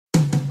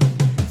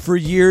For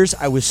years,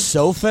 I was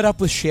so fed up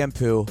with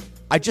shampoo,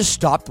 I just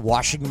stopped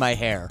washing my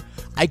hair.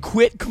 I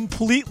quit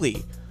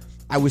completely.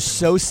 I was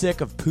so sick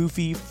of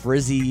poofy,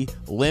 frizzy,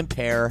 limp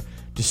hair,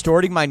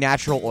 distorting my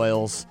natural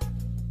oils.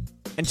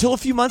 Until a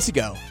few months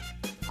ago,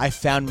 I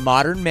found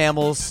Modern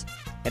Mammals,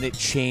 and it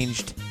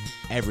changed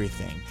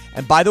everything.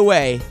 And by the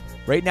way,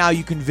 right now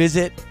you can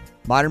visit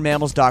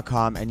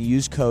modernmammals.com and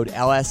use code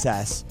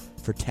LSS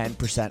for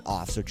 10%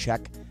 off. So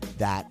check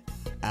that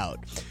out.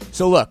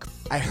 So look,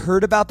 I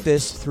heard about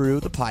this through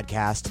the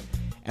podcast,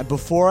 and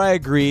before I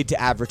agreed to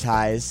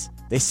advertise,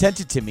 they sent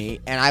it to me,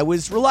 and I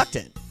was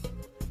reluctant.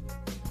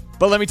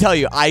 But let me tell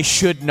you, I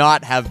should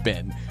not have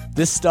been.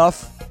 This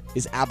stuff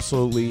is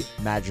absolutely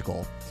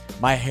magical.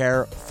 My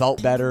hair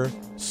felt better,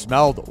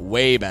 smelled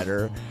way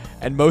better,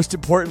 and most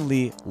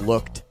importantly,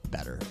 looked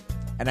better.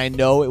 And I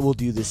know it will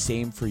do the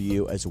same for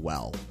you as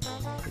well.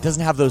 It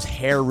doesn't have those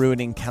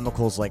hair-ruining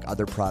chemicals like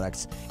other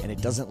products, and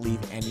it doesn't leave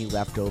any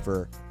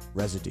leftover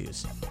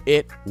residues.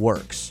 It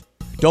works.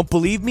 Don't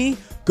believe me?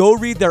 Go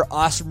read their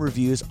awesome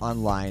reviews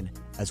online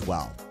as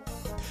well.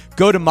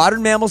 Go to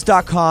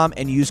modernmammals.com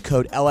and use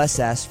code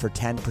LSS for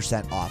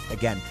 10% off.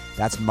 Again,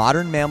 that's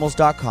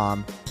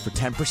modernmammals.com for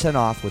 10%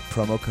 off with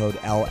promo code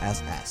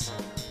LSS.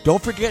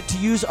 Don't forget to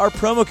use our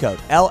promo code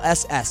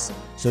LSS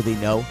so they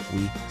know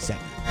we sent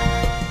you.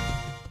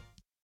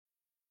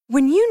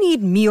 When you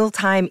need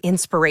mealtime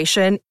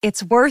inspiration,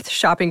 it's worth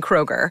shopping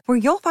Kroger, where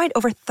you'll find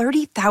over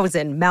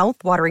 30,000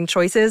 mouth-watering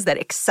choices that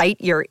excite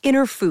your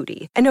inner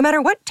foodie. And no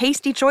matter what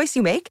tasty choice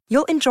you make,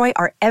 you'll enjoy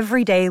our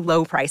everyday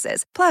low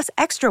prices, plus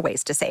extra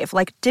ways to save,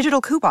 like digital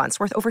coupons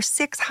worth over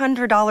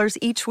 $600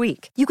 each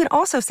week. You can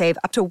also save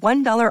up to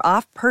 $1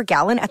 off per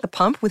gallon at the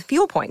pump with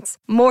fuel points.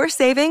 More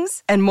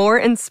savings and more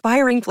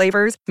inspiring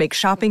flavors make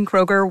shopping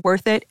Kroger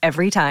worth it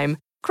every time.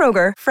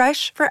 Kroger,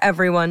 fresh for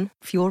everyone.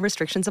 Fuel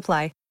restrictions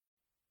apply.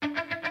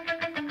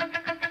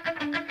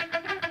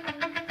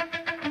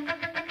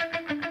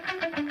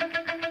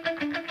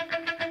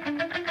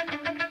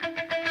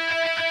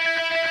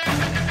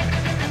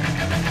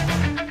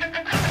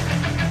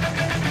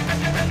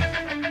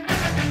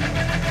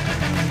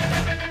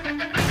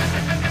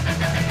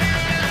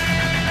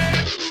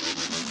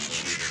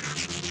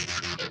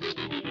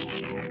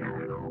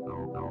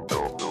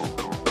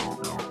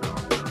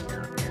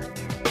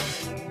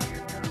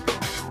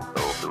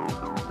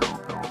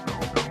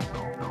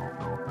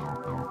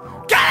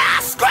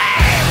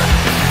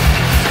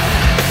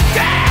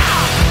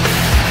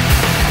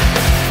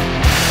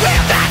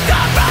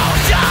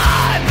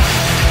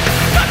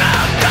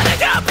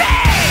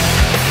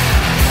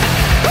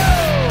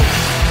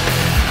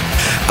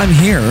 I'm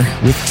here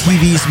with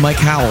TV's Mike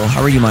Howell.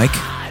 How are you, Mike?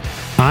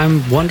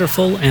 I'm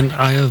wonderful, and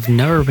I have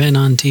never been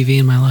on TV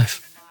in my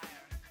life.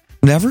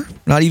 Never?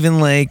 Not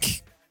even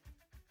like,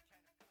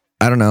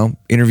 I don't know,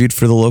 interviewed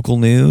for the local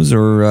news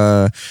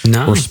or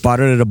No. or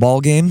spotted at a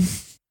ball game?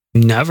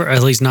 Never,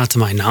 at least not to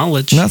my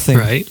knowledge. Nothing.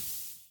 Right?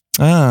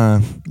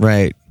 Ah,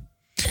 right.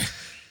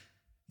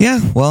 Yeah,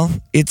 well,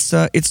 it's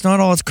not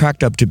all it's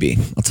cracked up to be.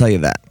 I'll tell you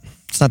that.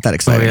 It's not that Oh,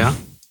 exciting. yeah?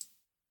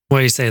 Why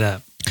do you say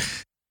that?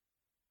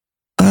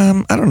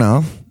 I don't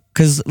know.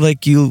 Because,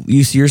 like,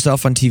 you see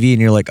yourself on TV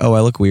and you're like, oh,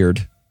 I look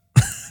weird.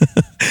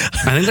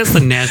 I think that's the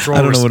natural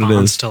I don't know what it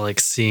response is. to like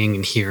seeing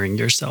and hearing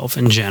yourself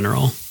in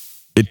general.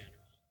 It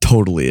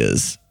totally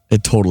is.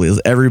 It totally is.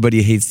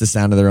 Everybody hates the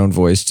sound of their own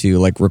voice too,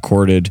 like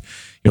recorded.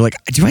 You're like,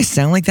 do I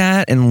sound like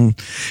that? And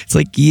it's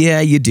like, yeah,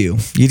 you do.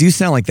 You do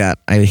sound like that.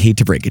 I hate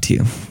to break it to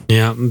you.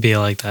 Yeah, be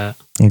like that.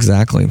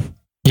 Exactly.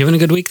 You having a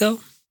good week though?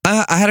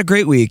 I had a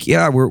great week.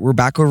 Yeah, we're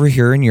back over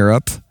here in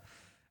Europe.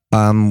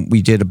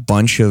 We did a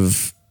bunch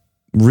of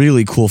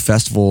really cool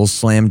festivals,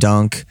 Slam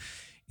Dunk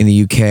in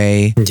the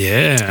UK.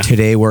 Yeah.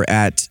 Today we're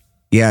at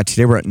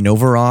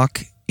Nova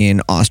Rock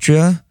in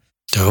Austria.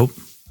 Dope.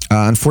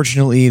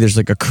 Unfortunately, there's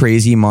like a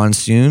crazy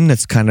monsoon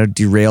that's kind of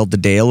derailed the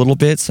day a little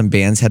bit. Some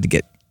bands had to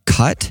get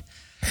cut.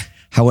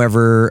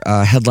 However,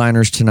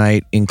 headliners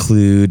tonight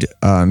include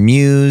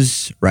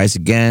Muse, Rise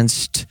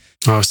Against,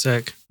 Oh,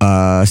 sick.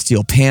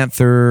 Steel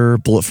Panther,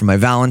 Bullet for My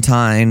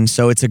Valentine.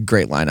 So it's a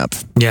great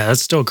lineup. Yeah,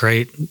 that's still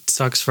great. It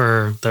sucks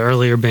for the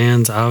earlier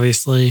bands,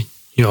 obviously.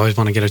 You always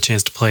want to get a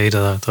chance to play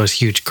to those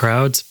huge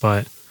crowds,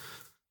 but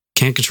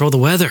can't control the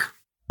weather.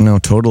 No,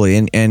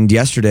 totally. And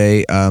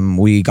yesterday,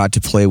 we got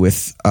to play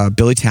with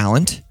Billy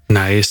Talent,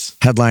 Nice.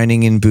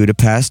 headlining in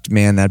Budapest.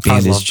 Man, that band I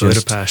is love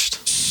just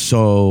Budapest.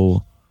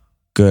 so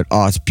good.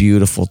 Oh, it's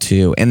beautiful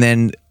too. And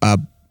then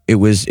it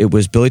was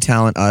Billy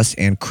Talent, us,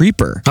 and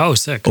Creeper Oh,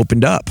 sick.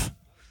 opened up.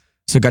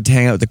 So got to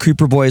hang out with the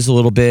Creeper Boys a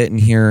little bit and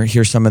hear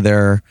some of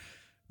their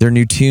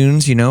new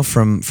tunes, you know,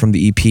 from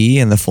the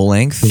EP and the full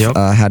length. Yep.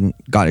 Hadn't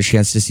got a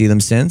chance to see them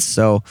since.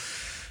 So,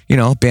 you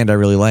know, a band I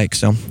really like.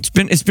 So it's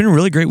been a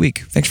really great week.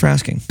 Thanks for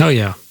asking. Oh,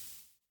 yeah.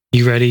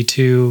 You ready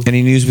to...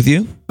 Any news with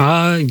you?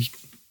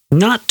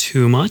 Not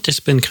too much. It's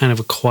been kind of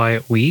a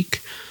quiet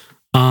week.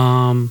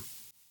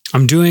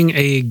 I'm doing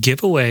a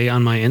giveaway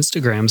on my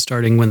Instagram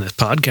starting when this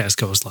podcast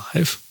goes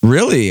live.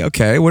 Really?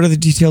 Okay. What are the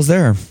details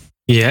there?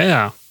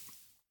 Yeah.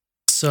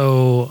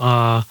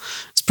 So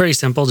it's Pretty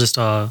simple, just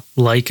a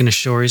like and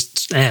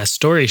a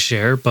story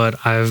share.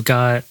 But I've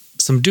got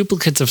some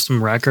duplicates of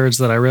some records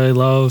that I really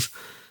love,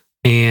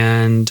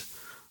 and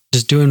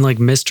just doing like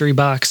mystery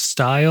box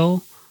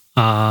style,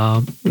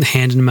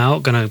 handing them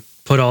out. Gonna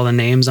put all the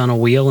names on a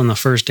wheel, and the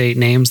first 8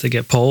 names that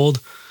get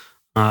pulled,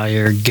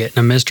 you're getting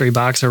a mystery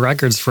box of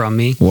records from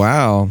me.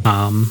 Wow.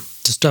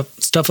 Just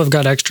stuff I've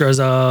got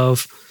extras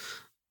of.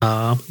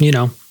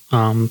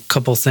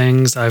 Couple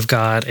things. I've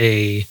got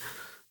a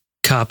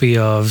copy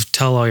of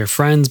Tell All Your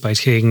Friends by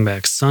Taking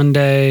Back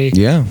Sunday.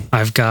 Yeah.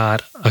 I've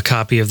got a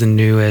copy of the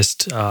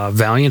newest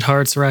Valiant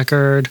Hearts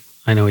record.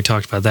 I know we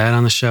talked about that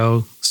on the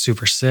show.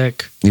 Super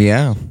sick.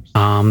 Yeah.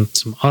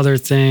 Some other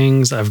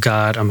things. I've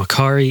got a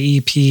Makari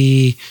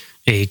EP,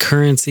 a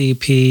Currency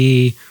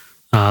EP,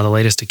 the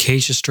latest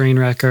Acacia Strain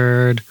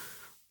record,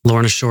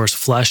 Lorna Shore's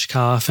Flesh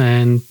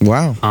Coffin.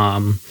 Wow.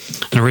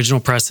 An original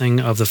pressing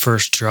of the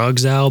first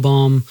Drugs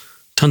album.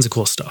 Tons of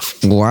cool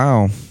stuff.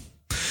 Wow.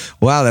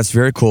 Wow, that's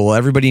very cool. Well,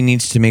 everybody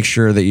needs to make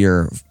sure that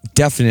you're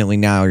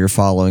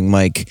following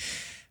Mike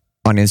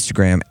on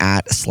Instagram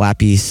at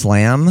Slappy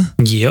Slam.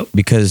 Yep.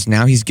 Because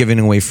now he's giving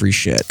away free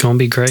shit. Gonna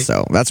be great.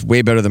 So that's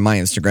way better than my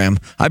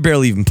Instagram. I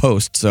barely even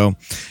post. So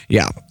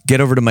yeah, get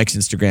over to Mike's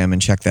Instagram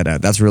and check that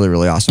out. That's really,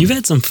 really awesome. You've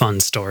had some fun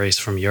stories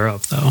from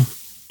Europe, though.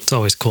 It's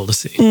always cool to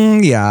see.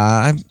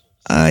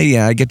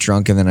 I get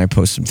drunk and then I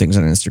post some things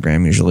on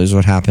Instagram. Usually is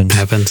what happens.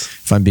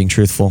 If I'm being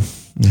truthful,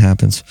 it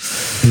happens.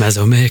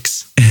 Mezzo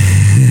Mix.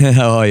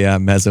 Oh yeah,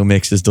 Mezzo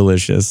Mix is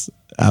delicious.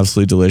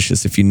 Absolutely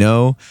delicious. If you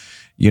know,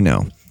 you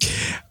know.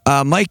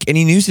 Mike,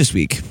 any news this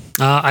week?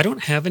 I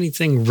don't have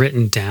anything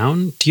written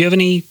down. Do you have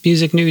any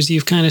music news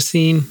you've kind of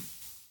seen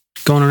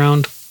going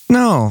around?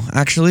 No,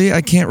 actually,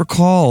 I can't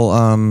recall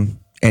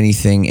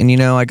anything.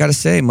 And I got to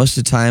say, most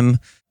of the time,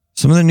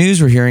 some of the news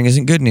we're hearing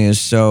isn't good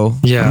news. So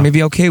yeah, I'm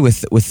maybe okay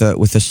with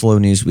a slow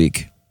news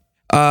week.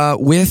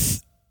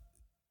 With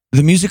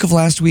the music of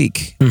last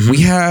week,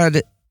 we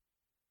had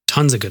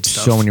tons of good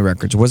stuff. So many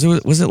records. Was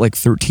it like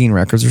 13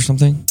 records or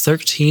something?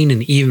 13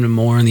 and even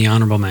more in the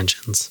honorable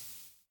mentions.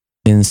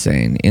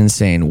 Insane.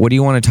 What do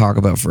you want to talk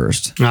about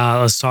first?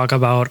 Let's talk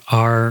about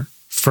our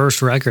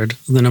first record,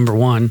 the number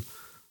one.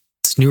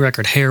 It's new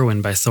record,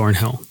 Heroin by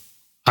Thornhill.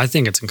 I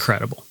think it's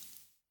incredible.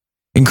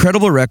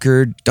 Incredible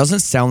record.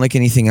 Doesn't sound like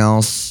anything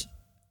else.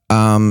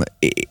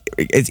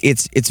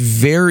 It's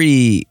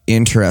very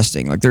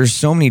interesting. Like there's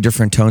so many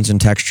different tones and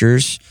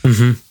textures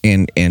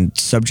and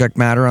subject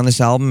matter on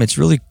this album. It's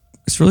really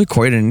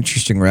quite an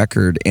interesting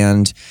record.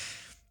 And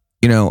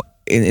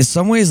in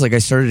some ways, like I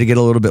started to get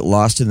a little bit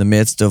lost in the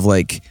midst of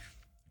like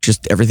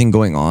just everything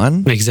going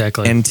on.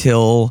 Exactly.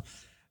 Until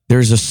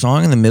there's a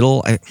song in the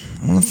middle. I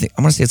want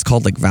to say it's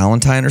called like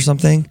Valentine or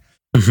something.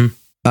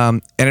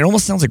 And it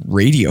almost sounds like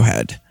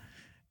Radiohead.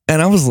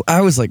 And I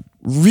was like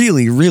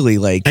really, really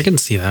like, I can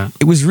see that.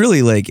 It was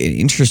really like an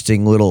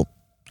interesting little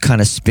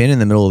kind of spin in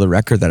the middle of the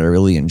record that I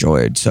really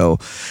enjoyed. So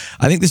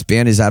I think this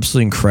band is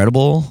absolutely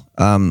incredible.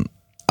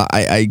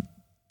 I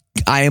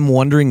am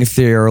wondering if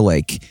they're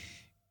like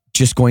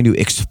just going to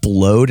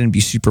explode and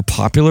be super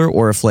popular,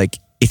 or if like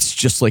it's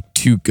just like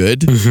too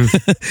good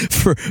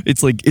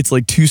it's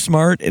like too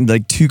smart and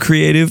like too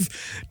creative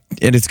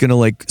and it's gonna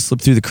like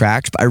slip through the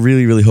cracks. But I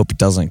really, really hope it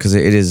doesn't, because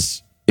it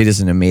is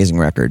an amazing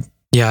record.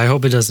 Yeah, I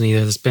hope it doesn't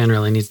either. This band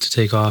really needs to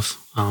take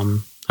off.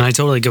 And I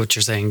totally get what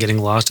you're saying, getting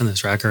lost in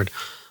this record.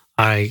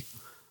 I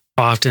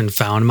often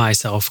found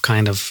myself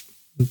kind of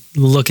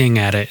looking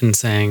at it and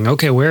saying,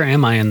 okay, where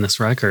am I in this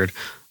record?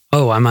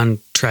 Oh, I'm on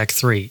track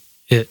 3.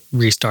 It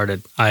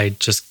restarted. I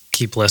just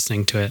keep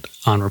listening to it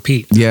on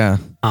repeat. Yeah,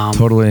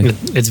 totally.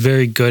 It's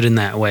very good in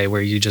that way,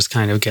 where you just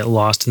kind of get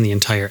lost in the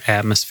entire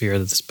atmosphere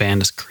that this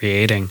band is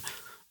creating.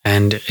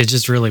 And it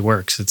just really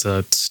works. It's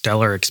a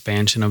stellar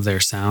expansion of their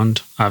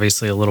sound.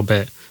 Obviously a little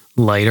bit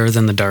lighter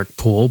than the Dark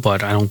Pool,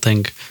 but I don't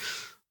think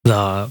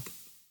the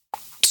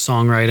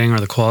songwriting or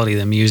the quality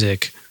of the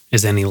music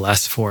is any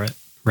less for it,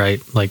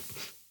 right? Like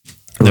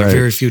there are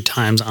very few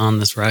times on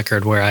this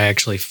record where I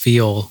actually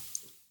feel,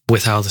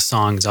 with how the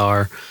songs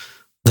are,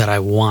 that I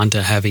want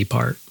a heavy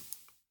part.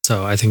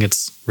 So I think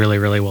it's really,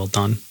 really well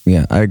done.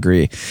 Yeah, I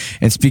agree.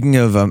 And speaking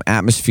of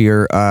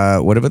atmosphere,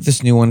 what about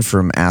this new one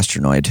from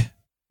Astronoid?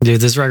 Dude,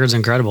 this record's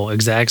incredible.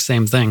 Exact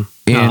same thing.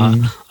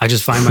 I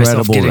just find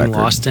myself getting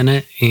lost in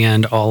it,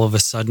 and all of a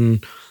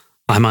sudden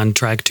I'm on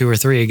track 2 or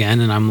 3 again,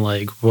 and I'm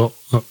like, well,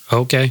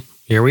 okay,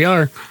 here we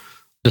are.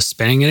 Just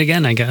spinning it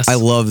again, I guess. I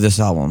love this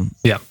album.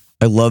 Yeah.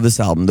 I love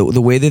this album.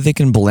 The way that they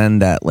can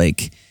blend that,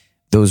 like,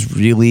 those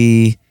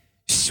really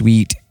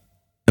sweet,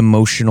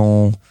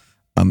 emotional,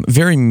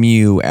 very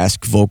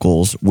Mew-esque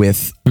vocals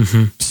with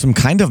some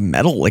kind of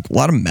metal, like a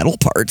lot of metal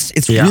parts.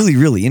 It's really,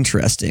 really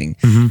interesting.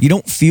 You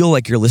don't feel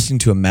like you're listening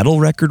to a metal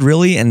record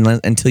really,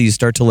 until you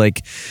start to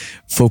like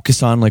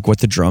focus on like what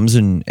the drums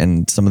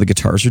and some of the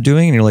guitars are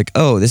doing, and you're like,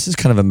 oh, this is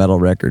kind of a metal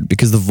record,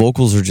 because the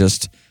vocals are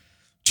just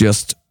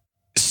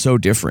so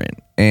different.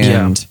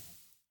 And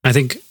I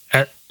think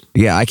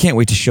I can't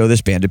wait to show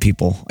this band to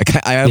people.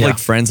 Like I have like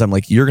friends, I'm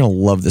like, you're gonna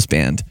love this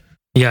band.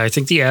 Yeah, I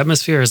think the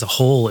atmosphere as a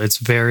whole, it's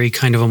very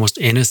kind of almost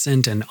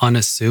innocent and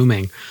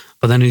unassuming.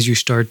 But then as you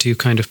start to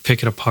kind of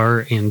pick it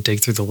apart and dig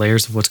through the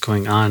layers of what's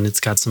going on, it's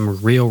got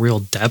some real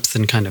depth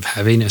and kind of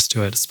heaviness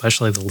to it,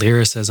 especially the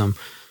lyricism.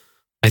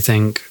 I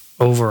think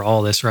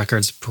overall, this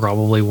record's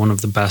probably one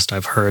of the best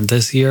I've heard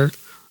this year.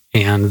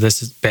 And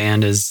this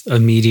band is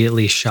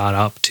immediately shot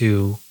up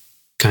to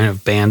kind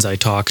of bands I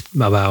talked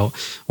about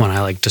when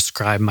I like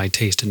describe my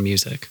taste in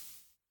music.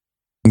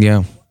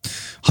 Yeah,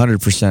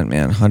 100%,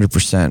 man,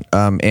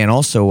 100%. And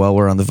also, while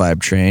we're on the vibe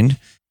train,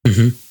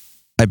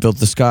 I Built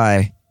the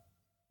Sky.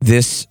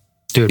 This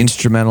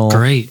instrumental,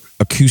 great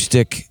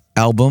acoustic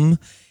album.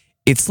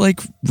 It's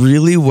like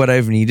really what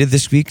I've needed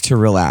this week to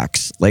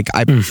relax. Like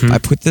I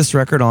put this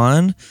record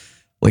on,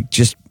 like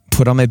just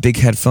put on my big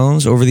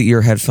headphones, over the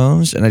ear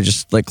headphones, and I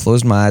just like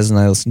closed my eyes and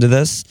I listened to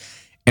this,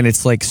 and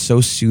it's like so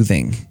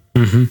soothing.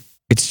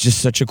 It's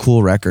just such a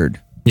cool record.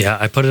 Yeah,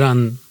 I put it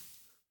on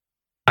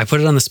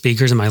the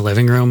speakers in my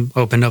living room,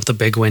 opened up the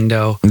big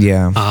window.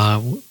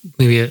 Yeah.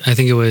 Maybe I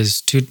think it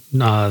was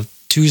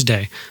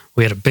Tuesday.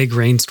 We had a big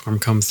rainstorm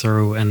come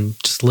through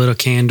and just lit a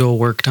candle,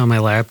 worked on my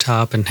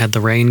laptop and had the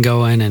rain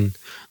going and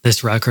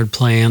this record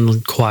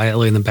playing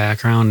quietly in the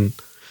background.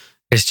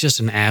 It's just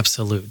an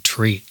absolute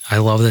treat. I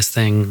love this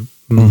thing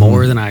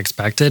more than I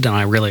expected, and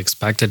I really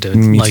expected to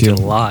like it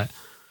a lot.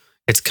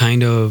 It's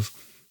kind of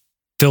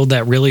filled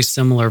that really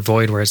similar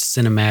void where it's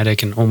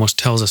cinematic and almost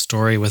tells a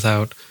story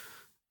without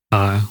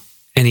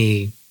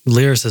any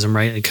lyricism,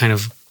 right? It kind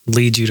of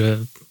leads you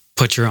to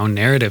put your own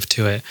narrative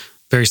to it.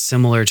 Very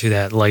similar to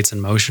that Lights in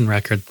Motion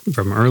record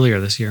from earlier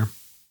this year.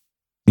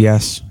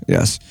 Yes.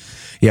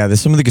 Yeah,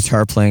 there's some of the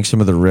guitar playing, some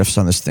of the riffs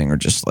on this thing are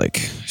just like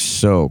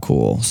so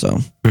cool. So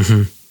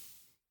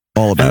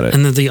all about it.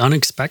 And the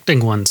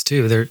unexpected ones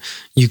too.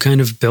 You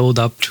kind of build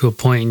up to a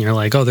point and you're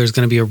like, oh, there's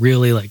going to be a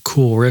really like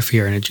cool riff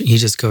here. And he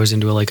just goes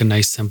into like a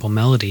nice simple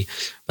melody.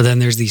 But then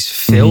there's these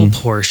fill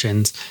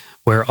portions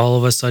where all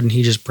of a sudden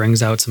he just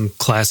brings out some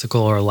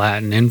classical or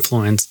Latin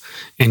influence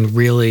and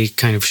really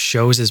kind of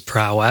shows his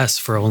prowess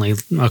for only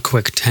a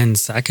quick 10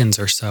 seconds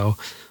or so.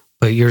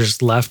 But you're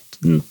just left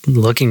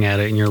looking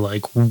at it and you're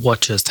like, what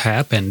just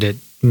happened? It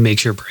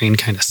makes your brain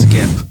kind of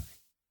skip.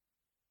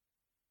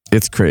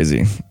 It's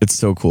crazy. It's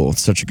so cool.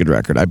 It's such a good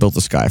record. I Built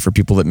the Sky for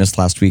people that missed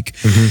last week.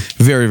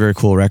 Very, very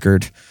cool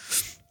record.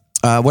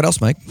 What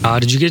else, Mike?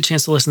 Did you get a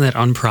chance to listen to that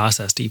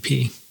Unprocessed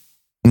EP?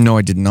 No,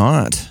 I did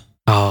not.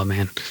 Oh,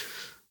 man.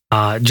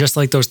 Just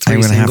like those three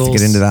I'm gonna singles, have to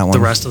get into that one. The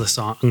rest of the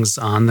songs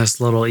on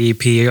this little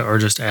EP are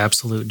just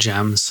absolute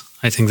gems.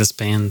 I think this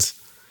band's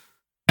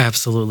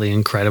absolutely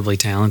incredibly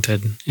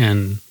talented,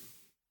 and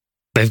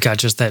they've got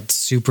just that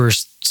super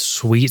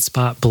sweet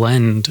spot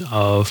blend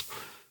of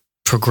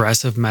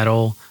progressive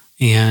metal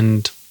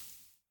and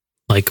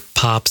like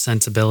pop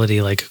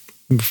sensibility, like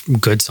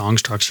good song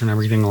structure and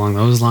everything along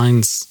those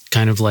lines,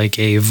 kind of like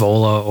a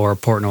Vola or a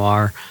Port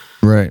Noir.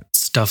 Right.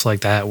 Stuff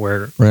like that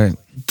where right.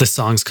 the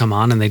songs come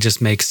on and they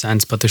just make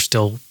sense, but they're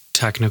still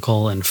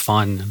technical and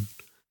fun. And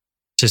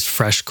just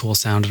fresh, cool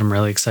sound. And I'm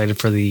really excited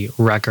for the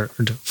record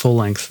full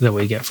length that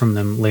we get from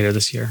them later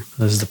this year.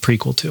 This is the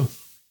prequel too.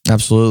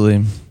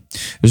 Absolutely.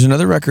 There's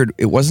another record.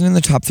 It wasn't in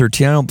the top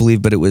 13, I don't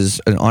believe, but it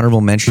was an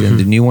honorable mention.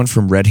 The new one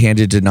from Red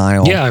Handed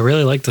Denial. Yeah, I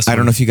really like this one. I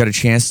don't know if you got a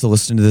chance to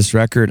listen to this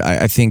record.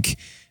 I think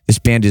this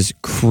band is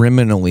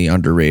criminally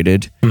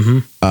underrated.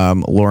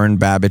 Lauren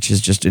Babbage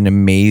is just an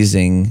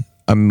amazing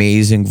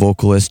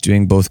vocalist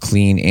doing both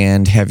clean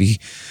and heavy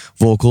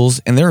vocals.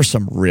 And there are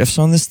some riffs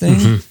on this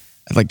thing.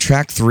 Like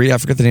track 3, I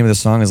forget the name of the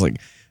song, is like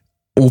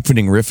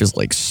opening riff is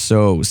like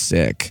so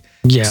sick.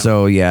 Yeah.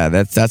 So yeah,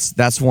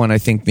 that's one I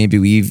think maybe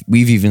we've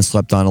even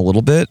slept on a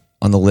little bit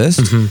on the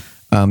list.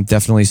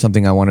 Definitely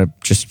something I want to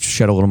just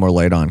shed a little more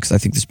light on because I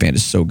think this band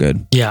is so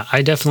good. Yeah,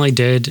 I definitely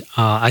did.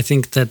 I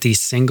think that these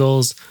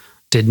singles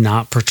did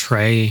not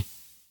portray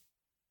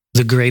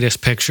the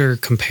greatest picture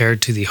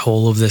compared to the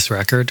whole of this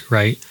record,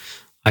 right?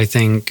 I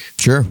think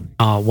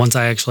once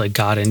I actually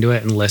got into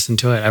it and listened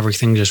to it,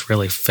 everything just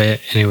really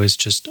fit, and it was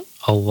just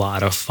a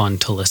lot of fun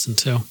to listen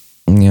to.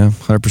 Yeah,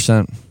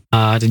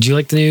 100%. Did you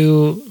like the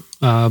new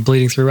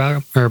Bleeding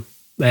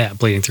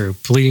Through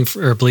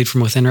Bleed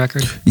From Within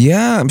record?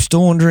 Yeah, I'm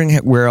still wondering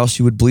where else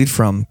you would bleed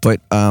from,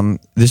 but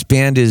this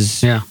band is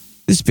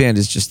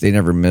just, they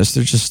never miss.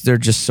 They're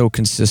just so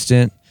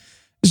consistent.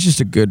 It's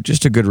just a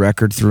good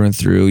record through and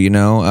through. You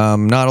know,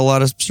 not a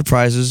lot of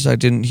surprises. I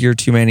didn't hear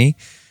too many.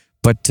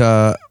 But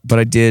I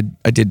did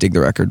dig the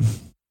record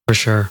for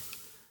sure.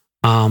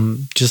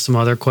 Just some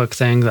other quick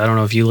things. I don't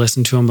know if you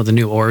listened to them, but the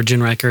new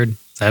Origin record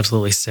is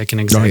absolutely sick and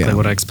exactly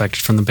what I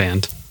expected from the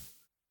band.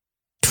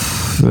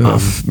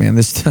 Man,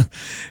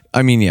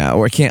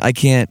 I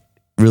can't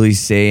really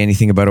say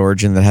anything about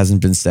Origin that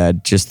hasn't been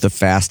said. Just the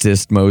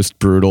fastest, most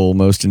brutal,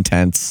 most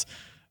intense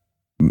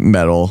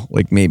metal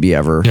like maybe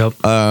ever. Yep.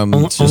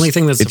 Only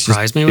thing that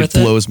surprised me with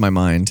it blows my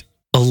mind.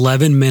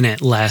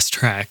 11-minute last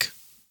track.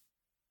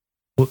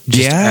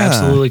 Just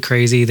absolutely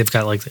crazy. They've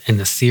got like an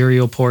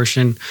ethereal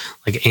portion,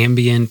 like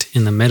ambient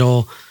in the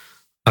middle.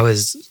 I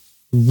was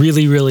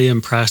really, really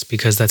impressed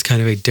because that's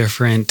kind of a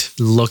different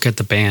look at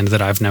the band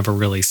that I've never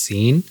really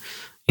seen.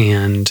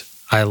 And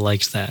I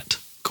liked that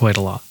quite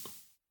a lot.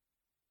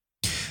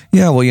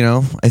 Yeah,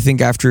 well, I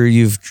think after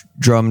you've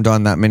drummed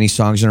on that many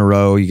songs in a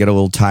row, you get a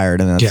little tired,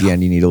 and at the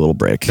end, you need a little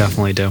break.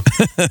 Definitely do.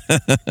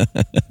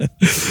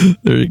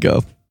 There you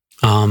go.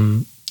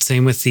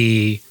 Same with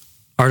the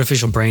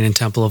Artificial Brain and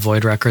Temple of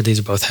Void record. These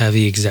are both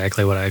heavy,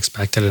 exactly what I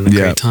expected in a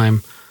great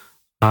time.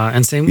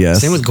 And same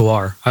with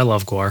Gwar. I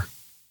love Gwar.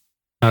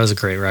 That was a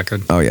great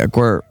record. Oh yeah,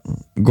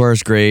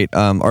 Gwar's great.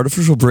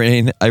 Artificial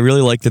Brain, I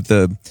really like that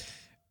the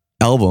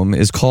album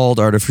is called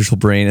Artificial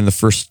Brain, and the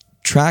first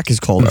track is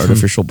called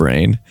Artificial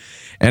Brain,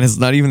 and it's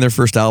not even their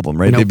first album,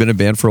 right? Nope. They've been a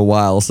band for a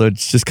while, so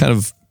it's just kind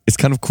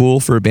of cool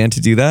for a band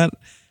to do that.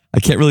 I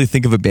can't really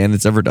think of a band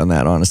that's ever done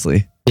that,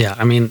 honestly. Yeah,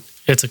 I mean,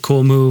 it's a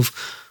cool move,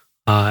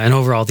 and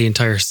overall,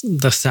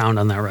 the sound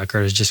on that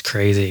record is just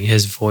crazy.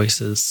 His voice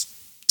is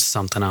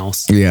something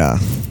else. Yeah,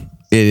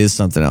 it is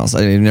something else.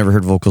 I've never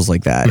heard vocals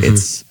like that.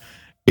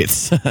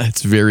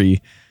 It's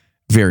very,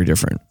 very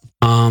different.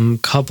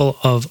 Couple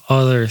of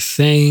other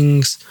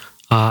things.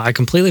 I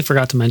completely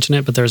forgot to mention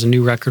it, but there's a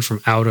new record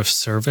from Out of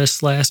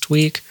Service last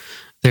week.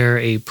 They're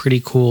a pretty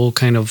cool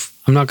kind of,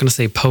 I'm not going to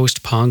say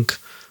post-punk,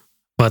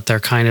 but they're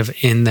kind of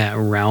in that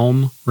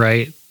realm,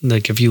 right?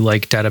 Like if you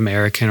like Dead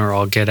American or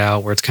All Get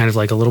Out, where it's kind of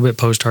like a little bit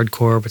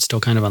post-hardcore, but still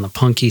kind of on the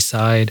punky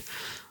side.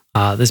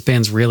 This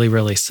band's really,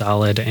 really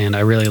solid, and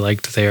I really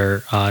liked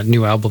their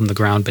new album, The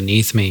Ground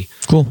Beneath Me.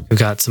 Cool. We've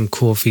got some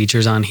cool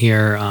features on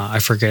here. I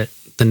forget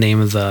the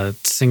name of the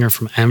singer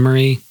from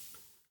Emery.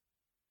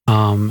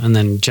 And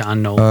then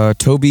John Nolan.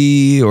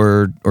 Toby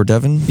or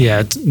Devin?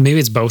 Yeah, maybe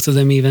it's both of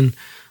them even.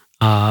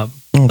 But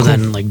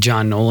then like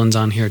John Nolan's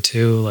on here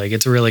too. Like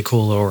it's a really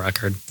cool little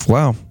record.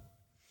 Wow,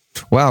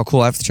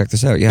 cool. I have to check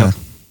this out. Yeah, yep.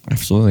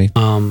 Absolutely.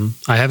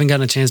 I haven't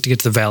gotten a chance to get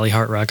to the Valley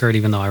Heart record,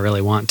 even though I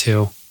really want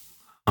to.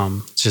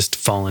 It's just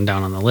fallen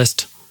down on the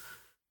list.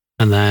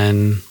 And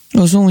then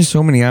there's only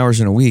so many hours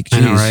in a week. Jeez.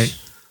 I know,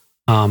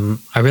 right?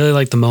 I really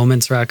like the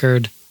Moments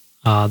record.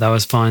 That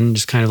was fun.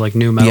 Just kind of like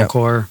new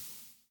metalcore. Yep.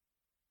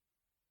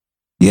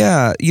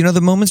 Yeah,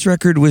 the Moments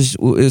record was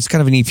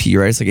kind of an EP,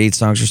 right? It's like 8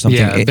 songs or something.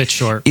 Yeah, a bit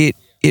short.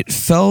 It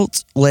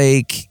felt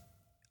like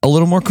a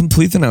little more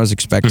complete than I was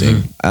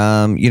expecting.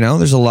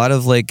 There's a lot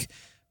of like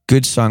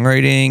good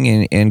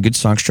songwriting and good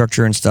song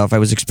structure and stuff. I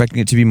was expecting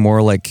it to be more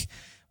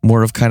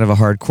of kind of a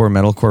hardcore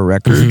metalcore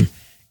record,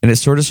 and it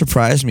sort of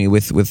surprised me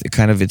with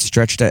kind of it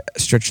stretched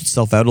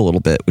itself out a little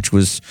bit, which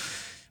was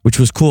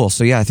cool.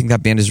 So yeah, I think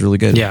that band is really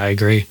good. Yeah, I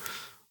agree.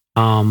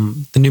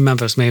 The new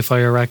Memphis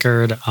Mayfire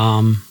record.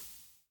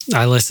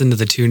 I listened to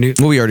the 2 new...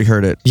 Well, we already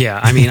heard it. Yeah,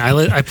 I mean,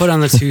 I put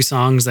on the 2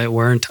 songs that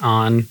weren't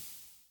on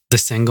the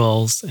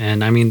singles,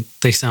 and I mean,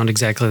 they sound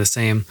exactly the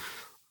same.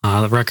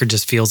 The record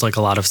just feels like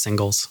a lot of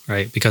singles,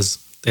 right? Because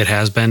it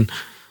has been.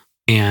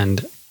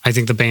 And I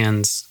think the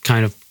band's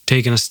kind of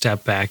taken a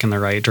step back in the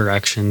right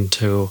direction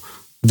to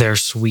their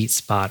sweet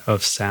spot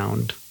of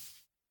sound.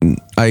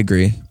 I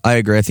agree.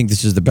 I think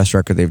this is the best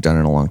record they've done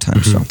in a long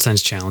time. So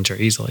since Challenger,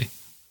 easily.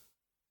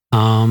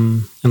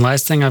 And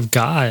last thing I've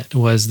got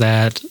was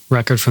that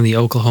record from the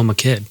Oklahoma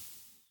Kid,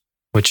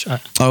 which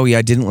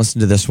I didn't listen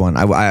to this one.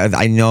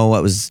 I know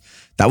that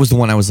was the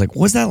one I was like,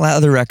 what's that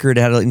other record?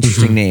 It had an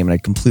interesting name, and I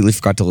completely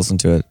forgot to listen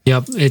to it.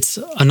 Yep, it's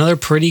another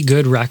pretty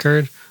good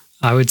record,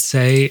 I would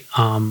say.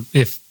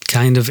 If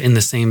kind of in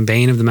the same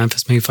vein of the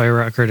Memphis Mayfire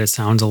record, it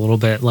sounds a little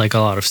bit like a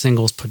lot of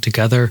singles put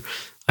together.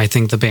 I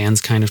think the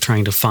band's kind of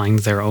trying to find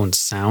their own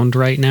sound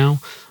right now.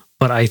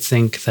 But I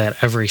think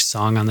that every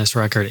song on this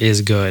record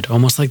is good.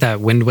 Almost like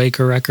that Wind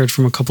Waker record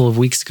from a couple of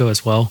weeks ago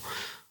as well.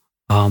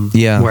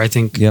 Where I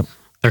think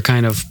they're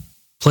kind of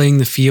playing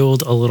the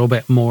field a little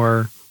bit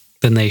more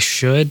than they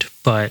should,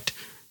 but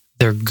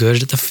they're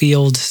good at the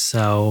field.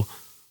 So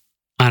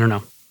I don't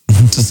know.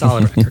 It's a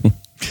solid record.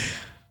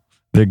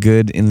 They're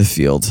good in the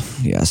field.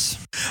 Yes.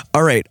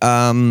 All right.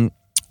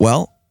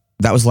 Well,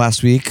 that was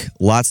last week.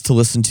 Lots to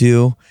listen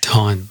to.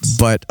 Tons.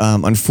 But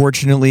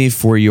unfortunately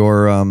for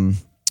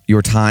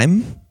your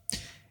time,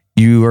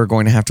 you are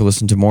going to have to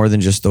listen to more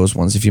than just those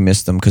ones if you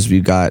missed them, because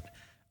we've got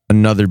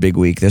another big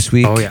week this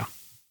week. Oh yeah.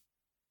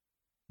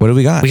 What do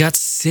we got? We got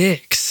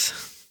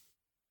 6.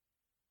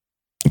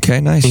 Okay,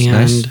 nice.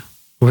 And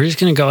we're just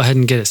going to go ahead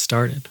and get it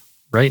started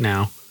right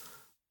now.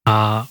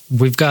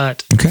 We've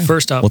got,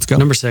 first up, let's go.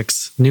 Number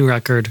 6, new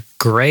record,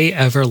 Gray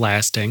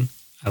Everlasting.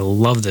 I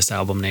love this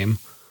album name,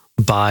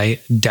 by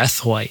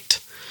Death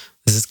White.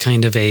 This is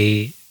kind of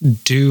a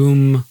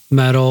doom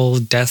metal,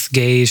 death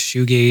gaze,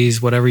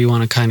 shoegaze, whatever you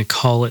want to kind of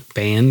call it,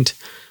 band,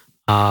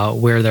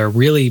 where they're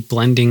really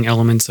blending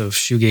elements of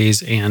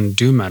shoegaze and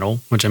doom metal,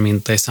 which, I mean,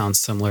 they sound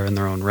similar in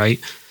their own right,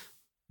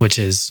 which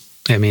is,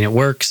 I mean, it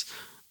works.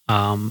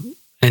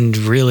 And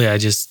really, I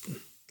just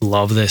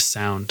love this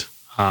sound.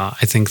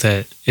 I think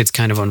that it's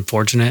kind of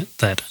unfortunate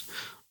that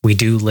we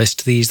do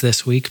list these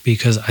this week,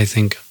 because I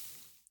think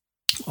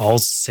all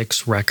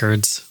 6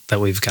 records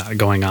that we've got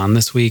going on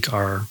this week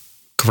are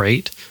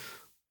great.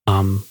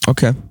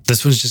 Okay.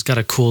 This one's just got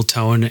a cool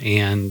tone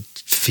and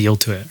feel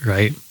to it,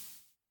 right?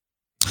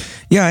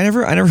 Yeah, I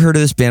never heard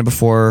of this band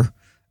before.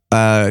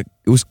 It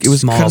was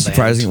Small kind of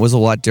surprising. band. It was a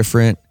lot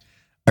different.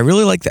 I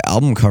really like the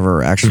album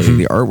cover, actually,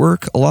 the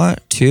artwork a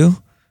lot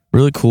too.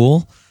 Really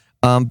cool.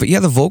 But yeah,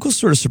 the vocals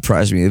sort of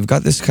surprised me. They've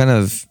got this kind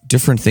of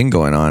different thing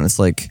going on. It's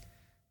like,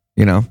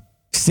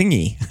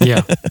 singy.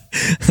 Yeah.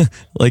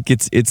 Like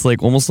it's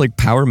like almost like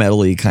power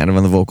metal-y kind of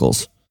on the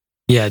vocals.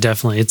 Yeah,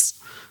 definitely.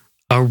 It's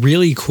a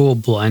really cool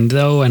blend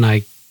though, and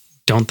I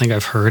don't think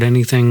I've heard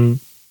anything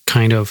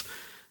kind of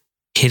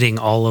hitting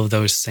all of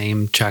those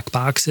same check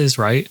boxes,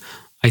 right?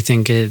 I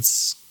think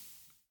it's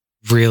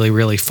really,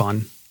 really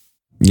fun.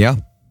 Yeah.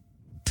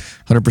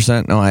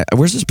 100%. No,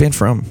 where's this band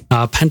from?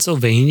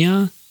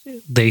 Pennsylvania,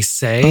 they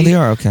say. Oh, they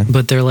are, okay.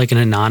 But they're like an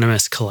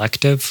anonymous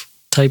collective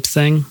type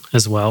thing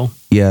as well.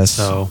 Yes.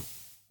 So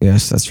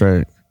yes, that's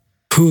right.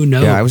 who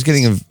knows? Yeah, I was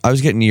getting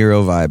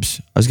Euro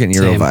vibes.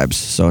 Same.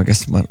 So I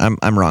guess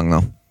I'm wrong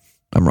though.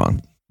 I'm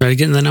wrong. Ready to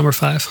get into number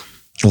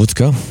 5? Let's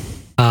go.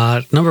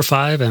 Number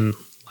 5, and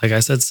like I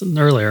said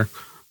earlier,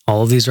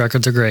 all of these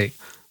records are great.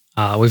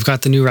 We've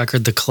got the new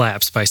record, The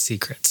Collapse by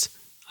Secrets.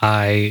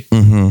 I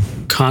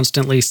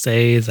constantly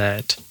say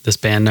that this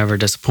band never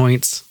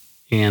disappoints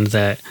and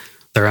that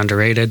they're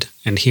underrated.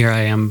 And here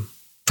I am,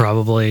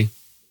 probably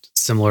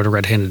similar to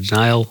Red Handed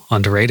Denial,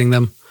 underrating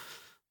them.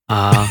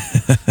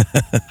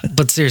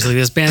 But seriously,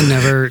 this band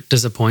never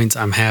disappoints.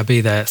 I'm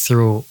happy that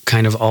through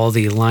kind of all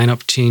the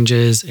lineup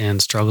changes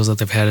and struggles that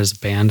they've had as a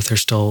band, they're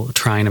still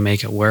trying to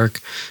make it work.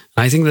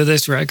 And I think that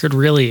this record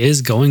really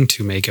is going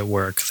to make it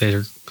work.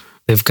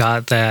 They've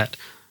got that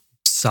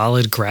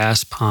solid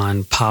grasp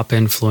on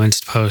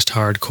pop-influenced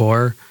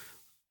post-hardcore,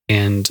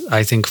 and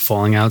I think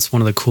Falling Out's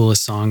one of the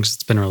coolest songs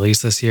that's been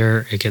released this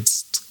year. It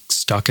gets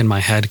stuck in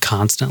my head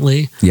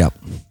constantly. Yep.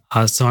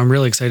 So I'm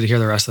really excited to hear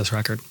the rest of this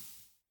record.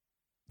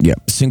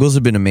 Yep. Singles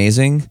have been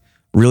amazing,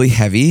 really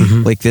heavy.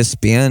 Like this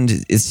band,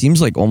 it seems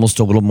like almost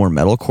a little more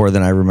metalcore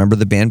than I remember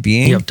the band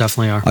being. Yep,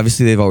 definitely are.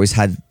 Obviously,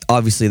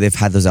 they've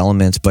had those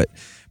elements, but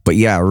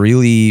yeah,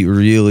 really,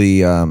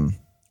 really,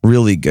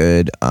 really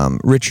good.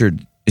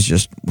 Richard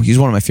is he's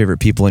one of my favorite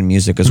people in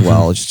music as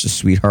well. Just a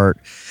sweetheart.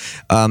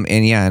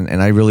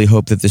 And I really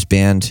hope that this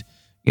band,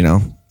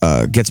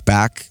 gets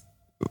back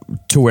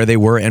to where they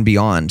were and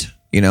beyond,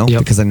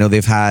 because I know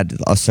they've had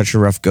such a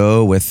rough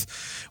go with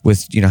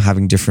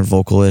having different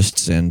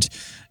vocalists and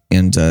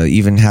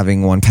even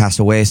having one pass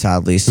away,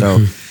 sadly. So,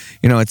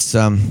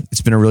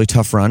 it's been a really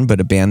tough run, but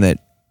a band that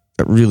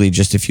really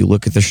just, if you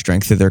look at the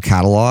strength of their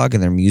catalog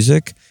and their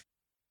music,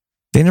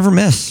 they never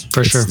miss.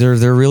 For sure.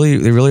 They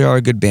really are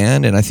a good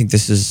band, and I think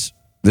this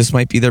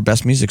might be their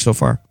best music so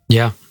far.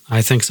 Yeah,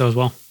 I think so as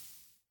well.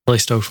 Really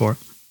stoked for it.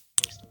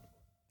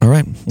 All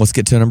right, let's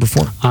get to number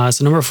 4.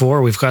 So number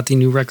 4, we've got the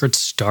new record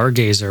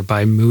Stargazer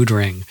by Mood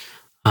Ring.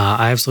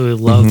 I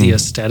absolutely love the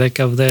aesthetic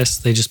of this.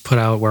 They just put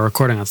out, we're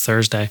recording on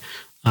Thursday,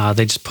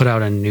 they just put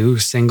out a new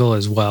single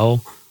as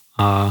well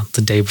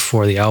the day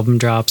before the album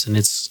drops, and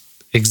it's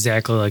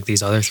exactly like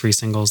these other 3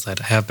 singles that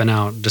have been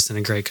out,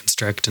 Disintegrate,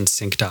 Constrict, and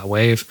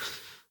Sync.wave.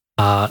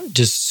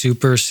 Just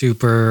super,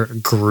 super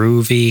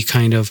groovy,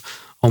 kind of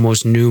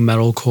almost new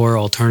metalcore,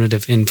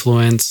 alternative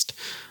influenced.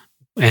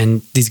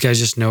 And these guys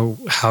just know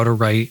how to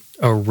write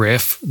a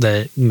riff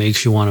that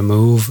makes you want to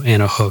move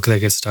and a hook that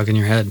gets stuck in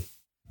your head.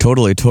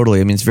 Totally.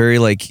 I mean, it's very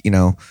like,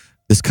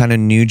 this kind of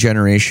new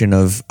generation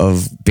of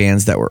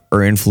bands that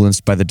are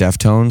influenced by the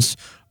Deftones,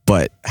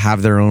 but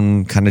have their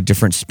own kind of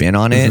different spin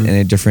on it and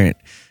a different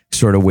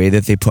sort of way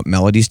that they put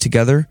melodies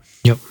together.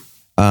 Yep.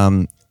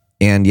 And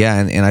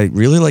I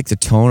really like the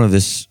tone of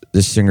this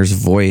singer's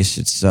voice.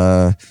 It's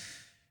a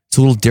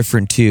little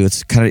different too.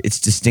 It's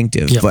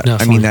distinctive, but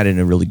I mean that in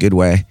a really good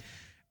way.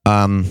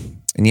 I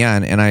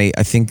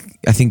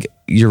think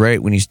you're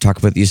right when you talk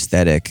about the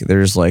aesthetic.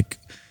 There's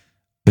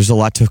a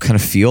lot to kind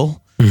of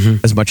feel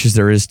as much as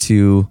there is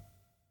to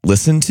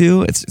listen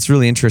to. It's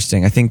really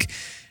interesting. I think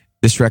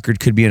this record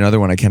could be another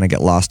one I kind of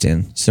get lost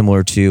in,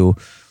 similar to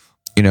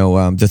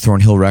the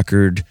Thornhill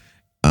record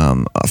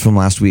from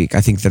last week.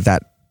 I think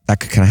that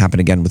could kind of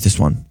happen again with this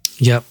one.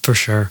 Yep, for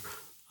sure.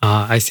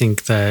 I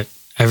think that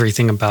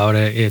everything about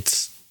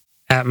it's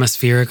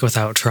atmospheric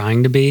without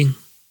trying to be,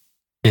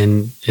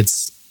 and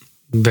it's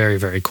very,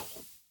 very cool.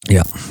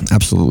 Yeah,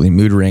 absolutely.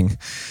 Mood Ring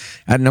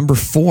at number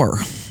 4.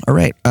 All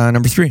right,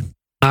 number 3.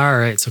 All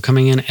right, so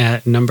coming in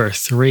at number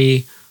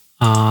 3,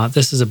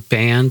 this is a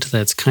band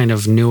that's kind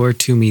of newer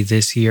to me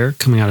this year,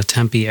 coming out of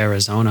Tempe,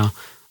 Arizona.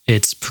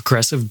 It's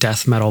progressive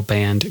death metal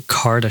band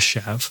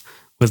Kardashev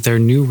with their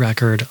new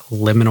record,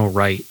 Liminal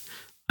Right.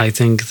 I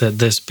think that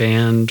this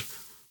band,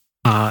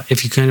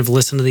 if you kind of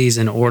listen to these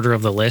in order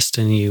of the list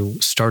and you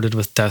started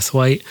with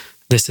Deathwhite,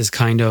 this is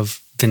kind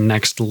of the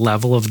next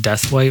level of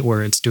Deathwhite,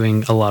 where it's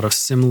doing a lot of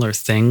similar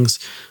things,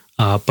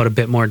 but a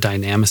bit more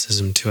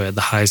dynamicism to it.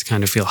 The highs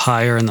kind of feel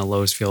higher and the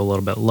lows feel a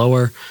little bit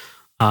lower.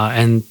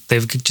 And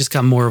they've just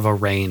got more of a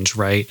range,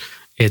 right?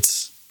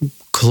 It's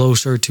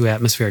closer to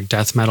atmospheric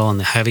death metal on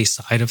the heavy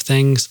side of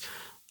things,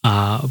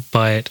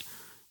 but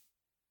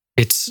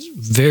it's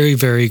very,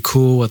 very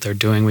cool what they're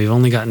doing. We've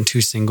only gotten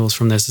 2 singles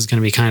from this. It's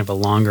going to be kind of a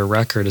longer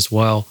record as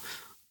well.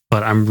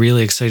 but I'm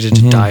really excited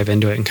to dive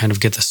into it and kind of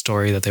get the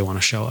story that they want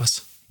to show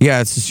us.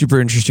 Yeah, it's a super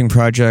interesting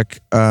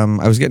project.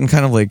 I was getting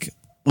kind of like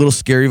little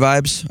scary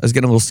vibes. I was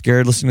getting a little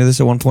scared listening to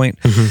this at one point.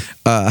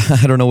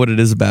 I don't know what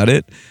it is about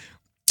it.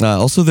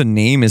 Also, the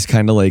name is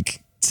kind of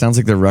like, sounds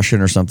like they're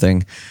Russian or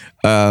something.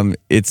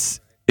 It's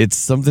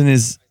something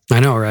is... I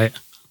know, right?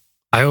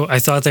 I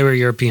thought they were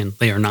European.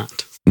 They are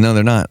not. No,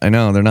 they're not. I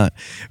know, they're not.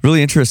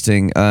 Really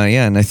interesting.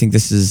 Yeah, and I think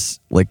this is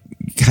like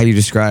how you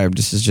described.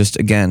 This is just,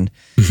 again,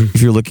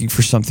 if you're looking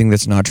for something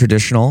that's not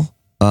traditional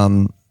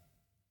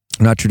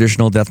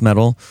death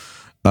metal,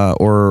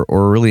 or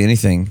really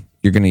anything,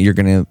 you're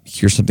gonna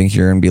hear something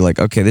here and be like,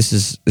 okay, this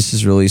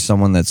is really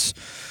someone that's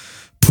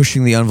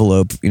pushing the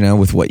envelope,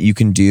 with what you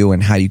can do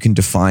and how you can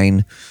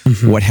define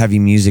what heavy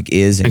music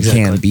is and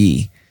can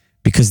be,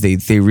 because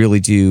they really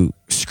do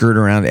skirt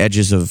around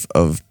edges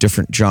of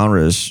different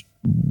genres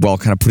while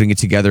kind of putting it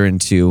together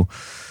into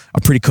a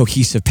pretty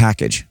cohesive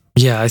package.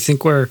 Yeah, I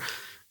think we're,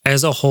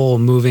 as a whole,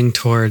 moving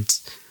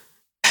towards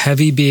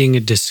heavy being a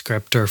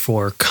descriptor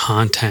for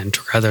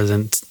content rather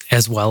than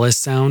as well as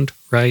sound,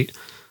 right?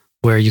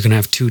 Where you can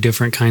have two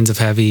different kinds of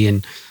heavy,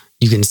 and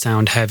you can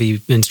sound heavy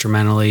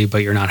instrumentally, but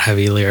you're not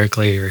heavy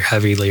lyrically, or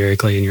heavy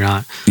lyrically and you're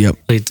not. Yep.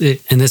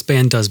 And this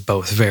band does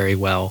both very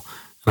well.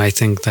 And I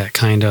think that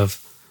kind of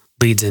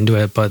leads into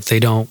it, but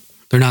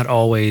they're not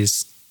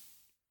always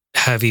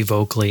heavy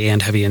vocally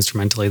and heavy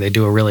instrumentally. They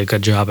do a really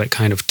good job at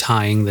kind of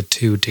tying the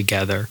two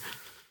together,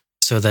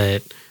 so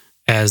that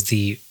as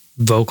the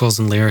vocals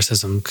and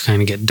lyricism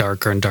kind of get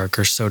darker and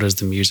darker, so does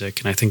the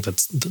music. And I think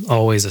that's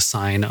always a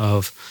sign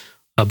of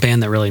a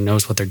band that really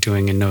knows what they're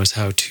doing and knows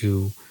how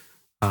to,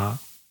 I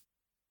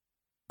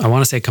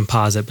want to say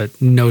composite,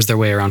 but knows their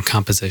way around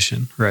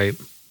composition, right?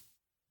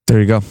 There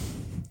you go.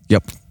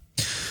 Yep.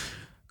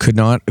 Could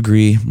not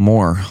agree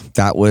more.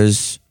 That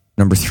was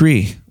number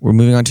 3. We're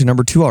moving on to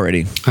number 2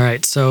 already. All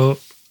right. So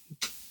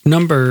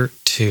number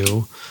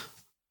 2,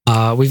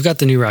 we've got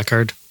the new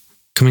record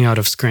coming out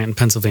of Scranton,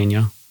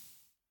 Pennsylvania.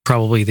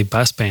 Probably the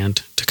best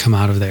band to come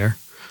out of there.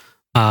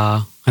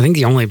 I think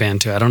the only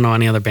band too. I don't know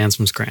any other bands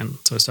from Scranton,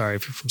 so sorry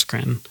if you're from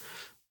Scranton.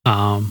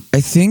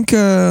 I think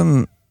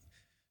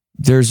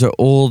there's an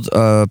old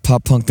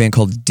pop punk band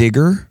called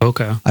Digger.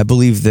 Okay. I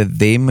believe that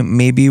they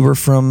maybe were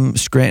from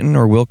Scranton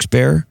or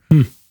Wilkes-Barre.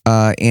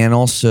 And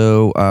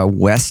also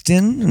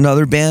Weston,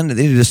 another band.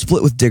 They did a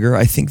split with Digger.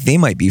 I think they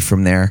might be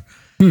from there.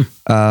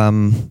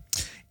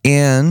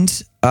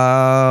 And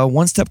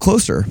One Step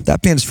Closer.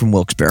 That band's from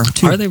Wilkes-Barre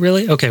too. Are they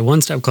really? Okay,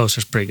 One Step Closer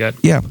is pretty good.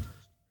 Yeah.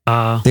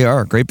 They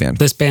are a great band.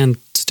 This band,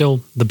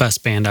 still the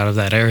best band out of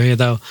that area,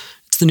 though.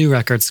 It's the new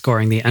record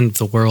scoring The End of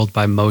the World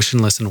by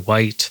Motionless in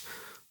White.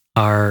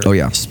 Our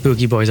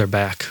Spooky Boys are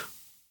back.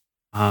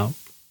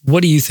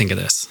 What do you think of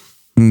this?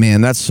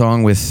 Man, that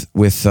song with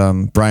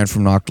Brian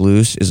from Knocked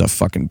Loose is a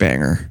fucking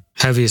banger.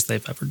 Heaviest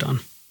they've ever done.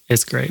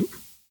 It's great.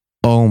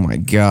 Oh my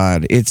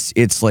God.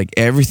 It's like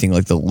everything.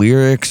 Like the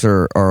lyrics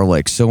are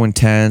like so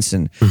intense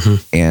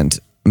and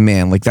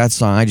man, like that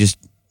song, I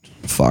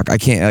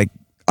can't, like,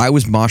 I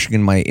was moshing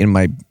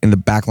in the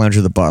back lounge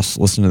of the bus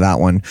listening to that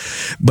one.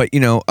 But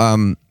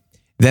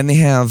then they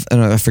have,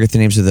 I forget the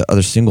names of the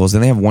other singles.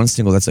 Then they have one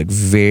single that's like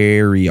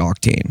very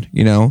Octane,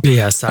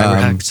 Yeah,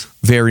 Cyberhex.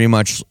 Very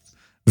much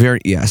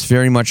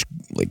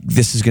like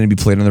this is going to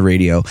be played on the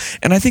radio.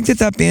 And I think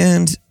that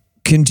band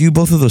can do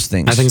both of those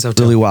things. I think so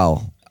too. Really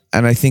well.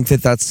 And I think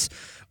that that's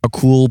a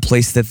cool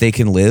place that they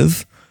can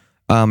live.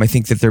 I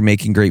think that they're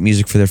making great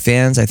music for their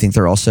fans. I think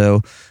they're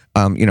also,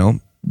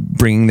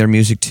 bringing their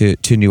music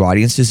to new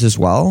audiences as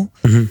well.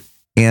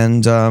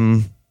 And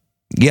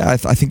I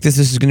think this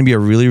is going to be a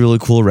really, really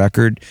cool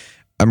record.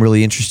 I'm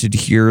really interested to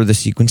hear the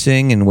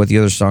sequencing and what the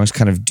other songs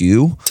kind of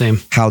do. Same.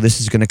 How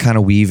this is going to kind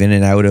of weave in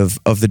and out of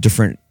the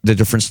different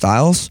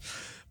styles.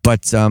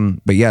 But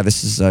yeah,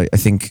 this is I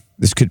think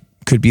this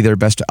could be their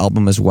best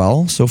album as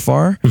well so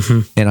far.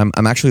 And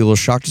I'm actually a little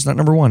shocked it's not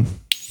number 1.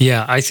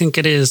 Yeah, I think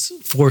it is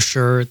for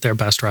sure their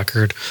best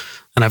record.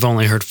 And I've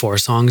only heard 4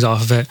 songs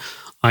off of it.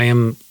 I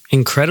am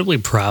incredibly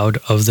proud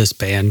of this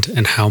band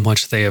and how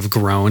much they have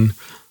grown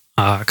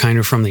kind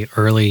of from the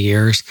early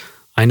years.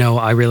 I know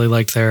I really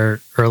liked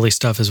their early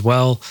stuff as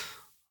well,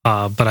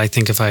 but I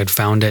think if I had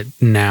found it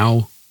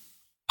now,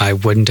 I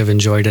wouldn't have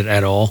enjoyed it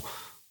at all.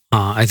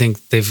 I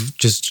think they've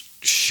just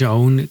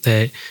shown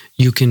that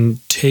you can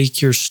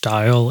take your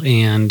style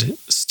and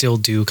still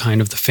do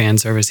kind of the fan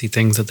servicey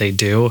things that they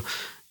do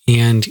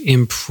and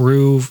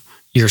improve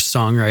your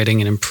songwriting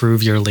and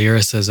improve your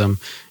lyricism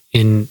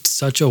in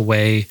such a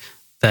way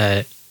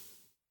that,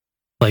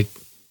 like,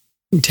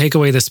 take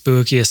away the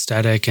spooky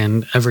aesthetic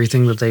and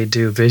everything that they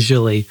do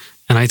visually.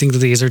 And I think that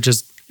these are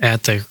just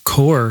at their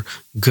core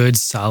good,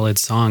 solid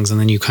songs. And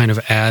then you kind of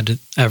add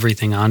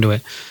everything onto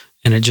it.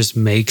 And it just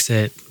makes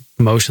it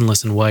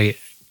Motionless in White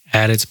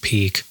at its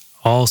peak,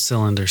 all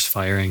cylinders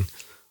firing.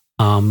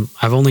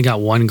 I've only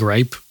got one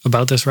gripe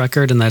about this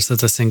record, and that's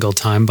that the single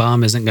Time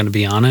Bomb isn't going to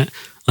be on it.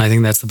 And I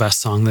think that's the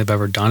best song they've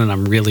ever done. And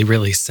I'm really,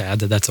 really sad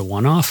that that's a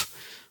one-off.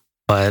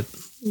 But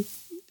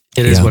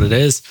it is what it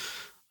is.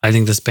 I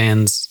think this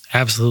band's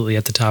absolutely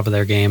at the top of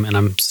their game, and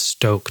I'm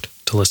stoked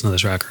to listen to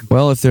this record.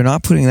 Well, if they're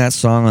not putting that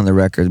song on the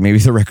record, maybe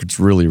the record's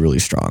really, really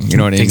strong. You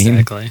know what I mean?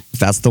 Exactly. If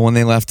that's the one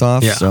they left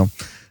off. Yeah. So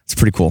it's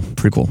pretty cool.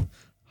 Pretty cool.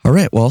 All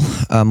right. Well,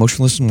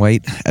 Motionless in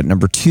White at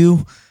number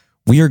 2.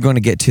 We are going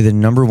to get to the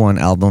number 1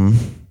 album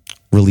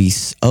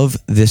release of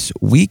this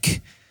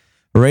week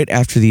right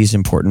after these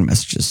important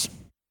messages.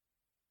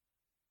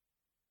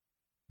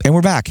 And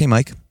we're back. Hey,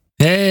 Mike.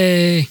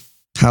 Hey.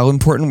 How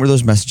important were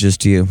those messages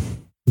to you?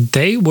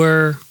 They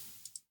were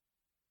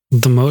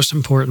the most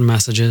important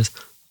messages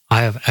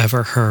I have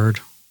ever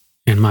heard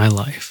in my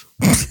life.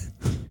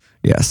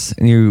 Yes,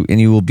 and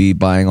you will be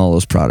buying all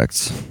those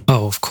products.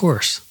 Oh, of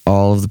course.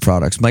 All of the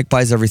products. Mike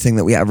buys everything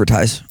that we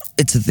advertise.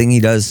 It's a thing he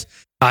does.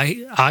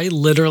 I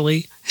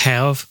literally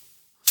have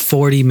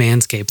 40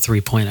 Manscaped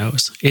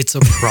 3.0s. It's a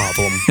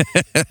problem.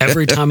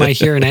 Every time I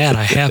hear an ad,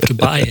 I have to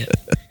buy it.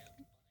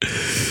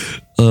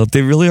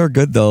 They really are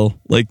good, though.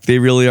 Like, they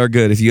really are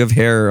good. If you have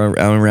hair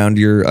around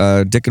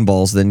your dick and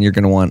balls, then you're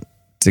going to want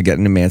to get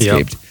into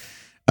Manscaped.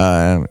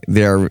 Yep.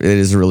 It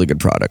is a really good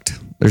product.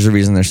 There's a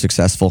reason they're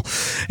successful.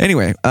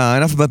 Anyway,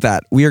 enough about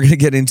that. We are going to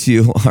get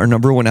into our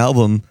number 1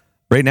 album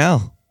right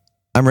now.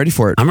 I'm ready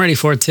for it. I'm ready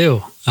for it,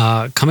 too.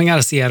 Coming out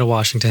of Seattle,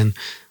 Washington,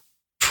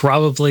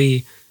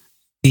 probably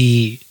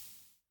I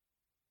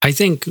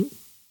think,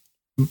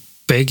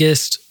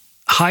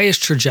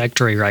 highest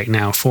trajectory right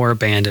now for a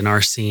band in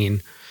our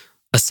scene,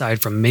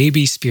 aside from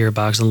maybe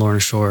Spiritbox and Lorna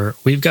Shore.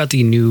 We've got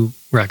the new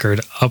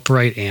record,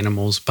 Upright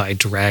Animals by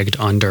Dragged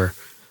Under.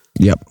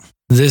 Yep.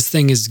 This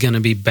thing is going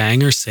to be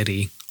banger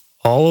city.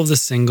 All of the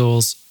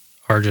singles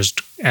are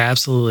just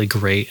absolutely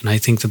great. And I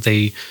think that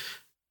they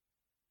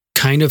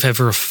kind of have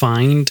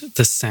refined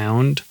the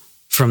sound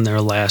from their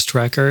last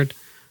record,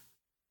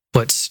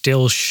 but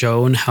still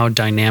shown how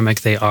dynamic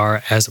they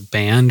are as a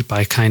band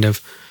by kind of,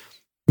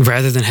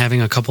 rather than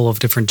having a couple of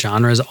different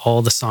genres,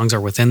 all the songs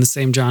are within the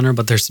same genre,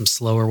 but there's some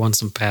slower ones,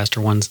 some faster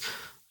ones.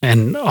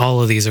 And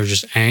all of these are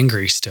just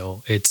angry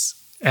still. It's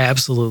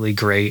absolutely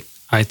great.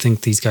 I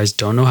think these guys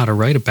don't know how to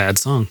write a bad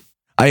song.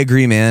 I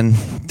agree, man.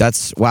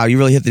 Wow, you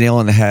really hit the nail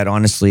on the head,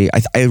 honestly.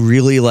 I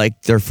really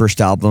liked their first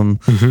album,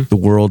 The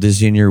World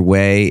Is In Your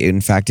Way.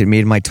 In fact, it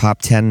made my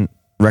top 10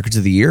 records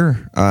of the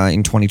year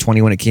in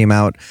 2020 when it came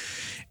out.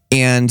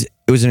 And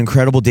it was an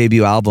incredible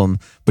debut album.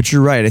 But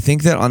you're right. I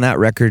think that on that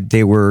record,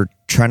 they were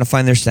trying to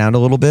find their sound a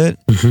little bit.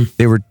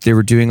 They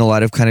were doing a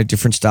lot of kind of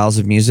different styles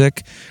of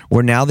music,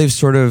 where now they've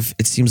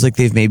it seems like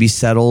they've maybe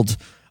settled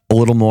a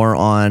little more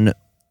on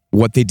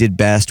what they did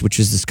best, which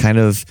is this kind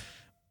of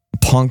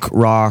punk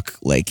rock,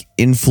 like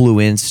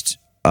influenced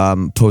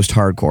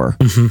post-hardcore.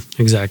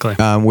 Exactly.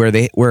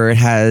 Where it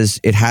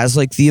has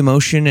like the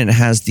emotion, and it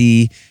has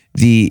the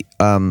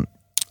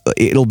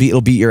it'll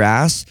beat your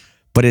ass,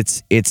 but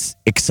it's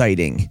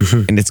exciting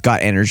and it's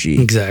got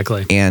energy.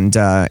 Exactly. And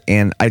I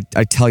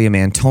tell you,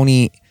 man,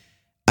 Tony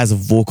as a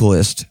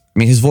vocalist, I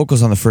mean, his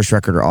vocals on the first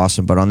record are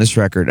awesome, but on this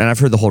record, and I've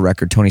heard the whole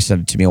record, Tony said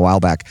it to me a while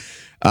back,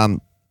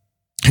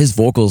 his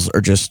vocals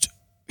are just,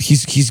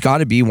 he's got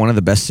to be one of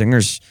the best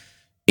singers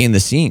in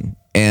the scene.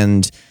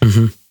 And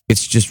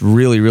it's just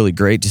really, really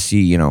great to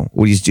see,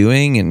 what he's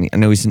doing. And I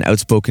know he's an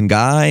outspoken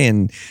guy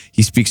and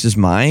he speaks his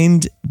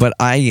mind, but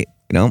I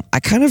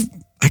kind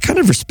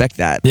of respect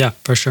that. Yeah,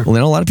 for sure.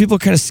 Well, a lot of people are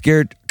kind of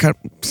scared. A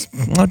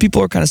lot of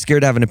people are kind of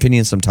scared to have an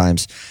opinion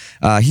sometimes.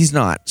 He's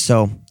not,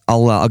 so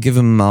I'll give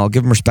him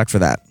respect for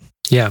that.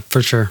 Yeah,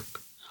 for sure.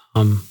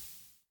 I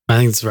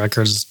think this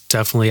record is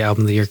definitely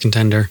album of the year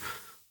contender.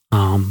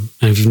 And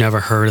if you've never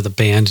heard of the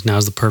band,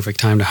 now's the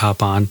perfect time to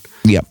hop on.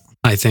 Yep.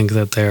 I think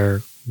that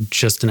they're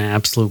just an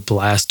absolute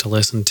blast to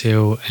listen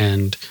to,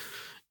 and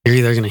you're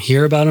either going to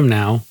hear about them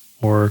now,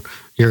 or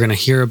you're going to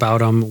hear about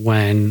them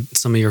when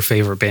some of your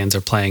favorite bands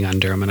are playing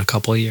under them in a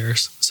couple of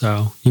years.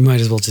 So you might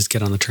as well just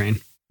get on the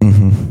train.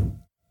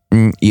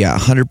 Yeah,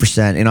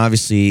 100%. And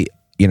obviously,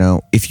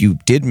 if you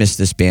did miss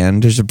this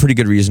band, there's a pretty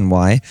good reason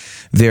why.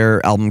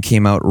 Their album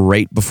came out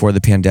right before the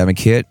pandemic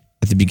hit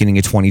at the beginning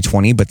of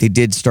 2020, but they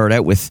did start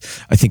out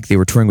with, I think they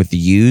were touring with The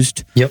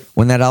Used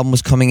when that album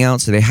was coming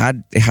out. So they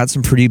had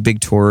some pretty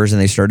big tours,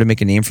 and they started to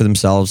make a name for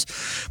themselves.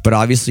 But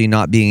obviously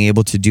not being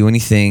able to do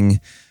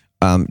anything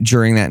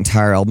during that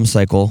entire album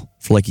cycle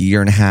for like a year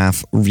and a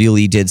half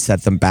really did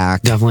set them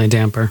back. Definitely a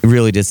damper. It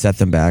really did set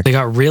them back. They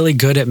got really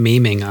good at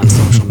memeing on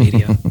social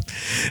media.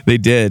 They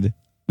did.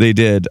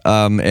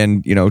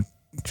 And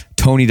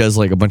Tony does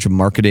like a bunch of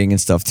marketing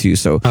and stuff too.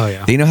 So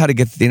they know how to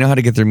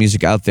get their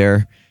music out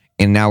there.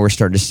 And now we're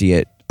starting to see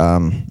it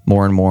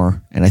more and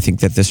more. And I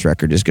think that this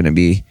record is going to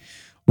be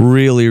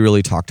really,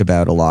 really talked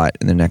about a lot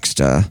in the next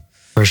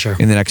for sure,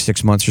 in the next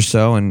 6 months or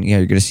so. And yeah,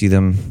 you're going to see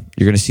them.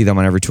 You're going to see them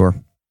on every tour.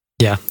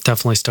 Yeah,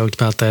 definitely stoked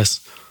about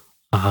this.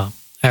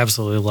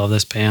 Absolutely love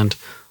this band.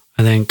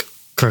 I think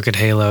Crooked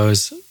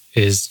Halos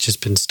is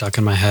just been stuck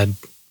in my head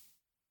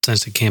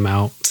since it came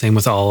out. Same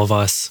with All of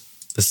Us.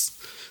 This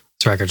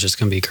record's just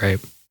going to be great.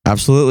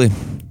 Absolutely.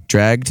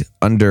 Dragged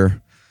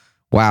Under.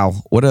 Wow,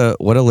 what a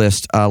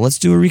list. Let's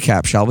do a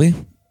recap, shall we?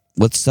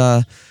 Let's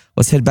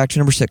head back to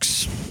number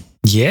 6.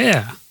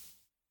 Yeah.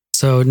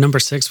 So number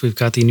 6, we've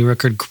got the new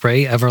record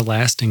Grey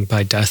Everlasting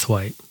by Death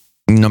White.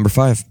 Number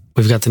 5.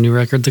 We've got the new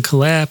record The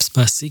Collapse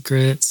by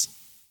Secrets.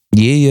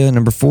 Yeah.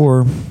 Number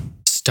 4.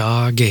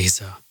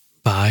 Stargazer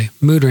by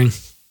Moodring.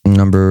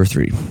 Number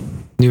 3.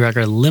 New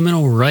record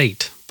Liminal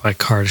Right by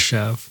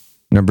Kardashev.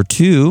 Number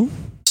 2.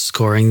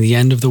 Scoring the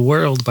End of the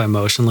World by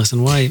Motionless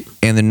in White.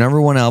 And the number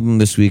 1 album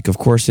this week, of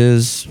course,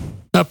 is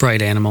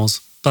Upright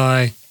Animals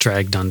by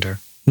Dragged Under.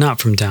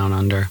 Not from Down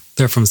Under.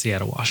 They're from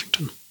Seattle,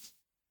 Washington.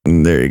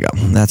 There you go.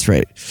 That's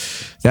right.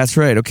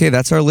 Okay,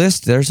 that's our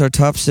list. There's our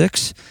top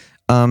 6.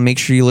 Make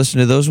sure you listen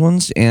to those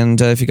ones.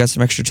 And if you got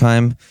some extra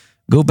time,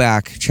 go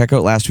back, check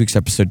out last week's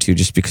episode too,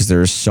 just because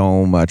there's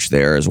so much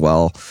there as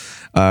well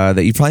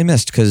that you probably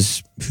missed,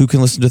 because who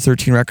can listen to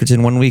 13 records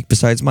in 1 week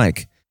besides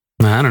Mike?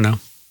 I don't know.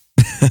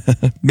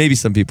 Maybe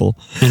some people.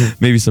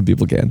 Maybe some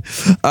people can.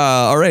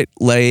 All right,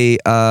 Lay,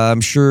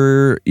 I'm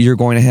sure you're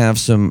going to have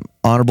some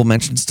honorable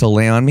mentions to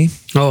lay on me.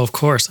 Oh, of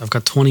course. I've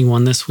got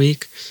 21 this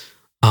week.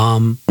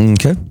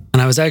 Okay.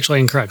 And I was actually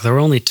incorrect. There were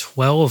only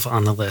 12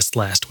 on the list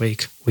last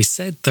week. We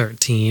said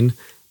 13,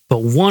 but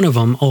one of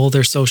them, all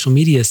their social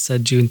media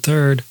said June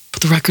 3rd,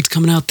 but the record's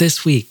coming out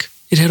this week.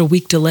 It had a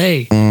week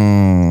delay.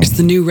 It's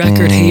the new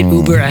record, Hate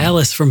Uber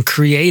Alice from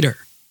Creator.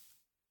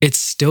 It's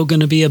still going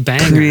to be a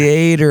banger.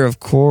 Creator,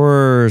 of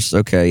course.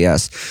 Okay,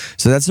 yes.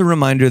 So that's a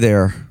reminder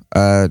there.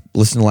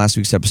 Listen to last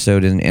week's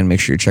episode and make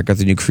sure you check out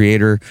the new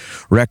Creator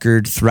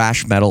record,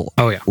 Thrash Metal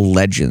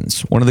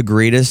Legends. One of the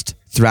greatest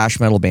thrash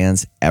metal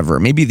bands ever.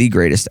 Maybe the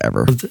greatest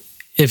ever.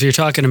 If you're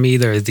talking to me,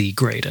 they're the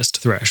greatest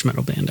thrash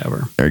metal band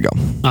ever. There you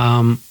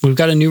go. We've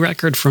got a new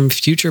record from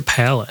Future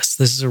Palace.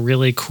 This is a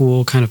really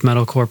cool kind of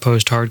metalcore,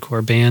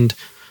 post-hardcore band.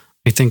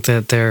 I think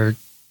that they're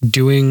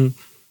doing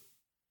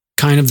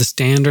kind of the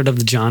standard of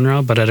the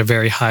genre, but at a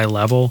very high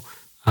level.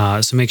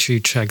 So make sure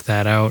you check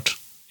that out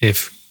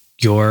if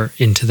you're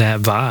into that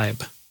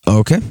vibe.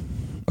 Okay.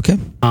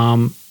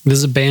 This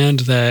is a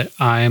band that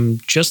I'm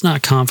just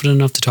not confident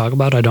enough to talk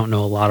about. I don't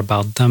know a lot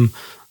about them.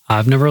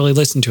 I've never really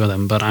listened to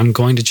them, but I'm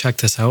going to check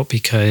this out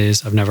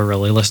because I've never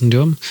really listened to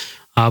them.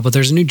 But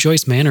there's a new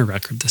Joyce Manor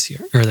record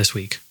this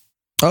week.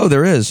 Oh,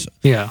 there is.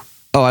 Yeah.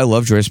 Oh, I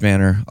love Joyce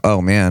Manor.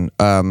 Oh man.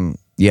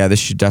 Yeah, this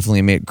should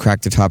definitely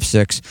crack the top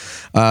 6.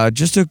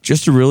 Just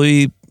a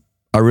really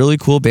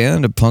cool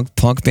band, a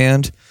punk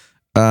band.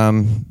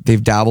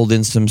 They've dabbled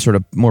in some sort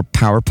of more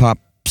power pop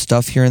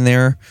stuff here and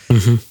there.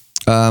 Mm-hmm.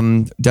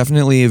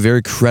 Definitely a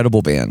very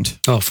credible band.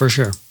 Oh, for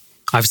sure.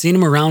 I've seen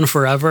them around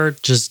forever.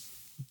 Just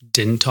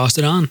didn't toss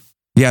it on.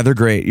 Yeah, they're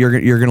great.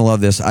 You're gonna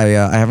love this. I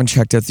haven't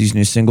checked out these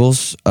new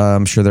singles.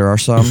 I'm sure there are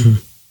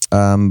some,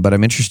 but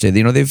I'm interested.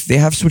 You know, they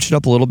have switched it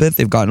up a little bit.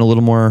 They've gotten a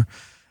little more.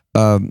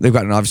 They've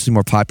gotten obviously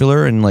more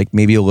popular and like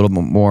maybe a little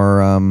bit more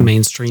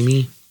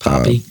mainstreamy,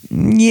 poppy.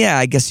 Yeah,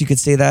 I guess you could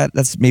say that.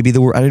 That's maybe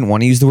the word. I didn't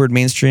want to use the word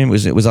mainstream.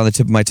 It was on the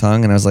tip of my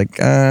tongue, and I was like,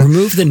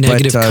 remove the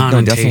negative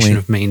connotation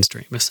of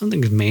mainstream. If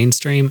something's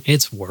mainstream,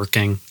 it's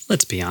working.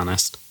 Let's be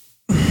honest.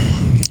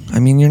 I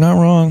mean, you're not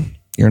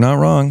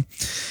wrong.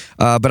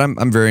 But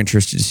I'm very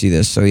interested to see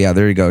this. So yeah,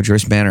 there you go.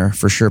 Joyce Manor,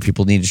 for sure.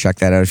 People need to check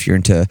that out if you're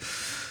into,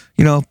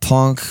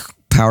 punk,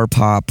 power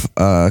pop,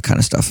 kind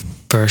of stuff.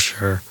 For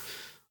sure.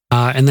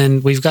 And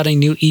then we've got a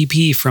new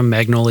EP from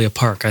Magnolia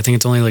Park. I think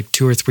it's only like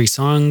 2 or 3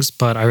 songs,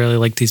 but I really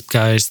like these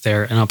guys.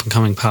 They're an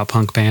up-and-coming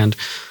pop-punk band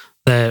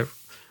that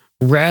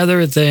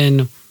rather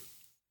than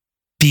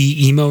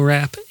be emo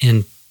rap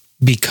and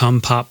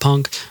become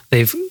pop-punk,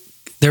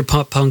 they're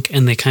pop-punk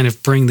and they kind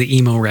of bring the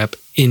emo rap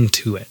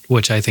into it,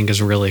 which I think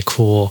is really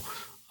cool.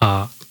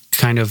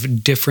 Kind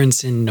of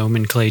difference in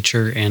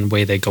nomenclature and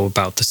way they go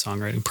about the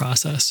songwriting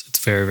process. It's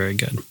very, very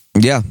good.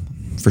 Yeah,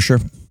 for sure.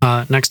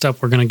 Next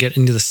up, we're going to get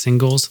into the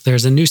singles.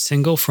 There's a new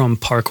single from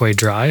Parkway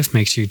Drive.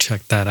 Make sure you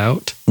check that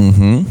out.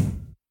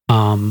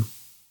 Mm-hmm.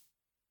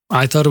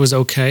 I thought it was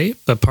okay,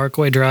 but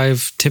Parkway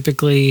Drive,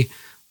 typically,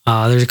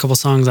 there's a couple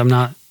songs I'm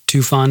not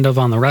too fond of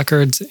on the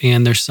records,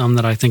 and there's some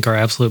that I think are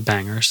absolute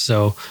bangers.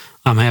 So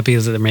I'm happy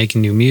that they're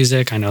making new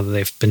music. I know that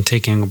they've been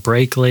taking a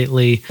break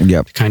lately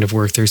to kind of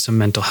work through some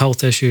mental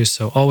health issues.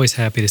 So always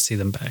happy to see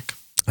them back.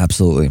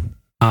 Absolutely.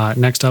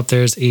 Next up,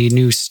 there's a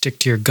new Stick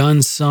to Your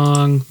Guns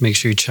song. Make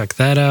sure you check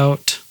that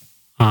out.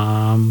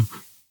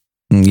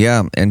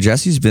 Yeah, and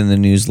Jesse's been in the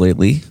news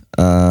lately.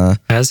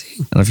 Has he? I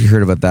don't know if you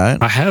heard about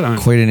that. I haven't.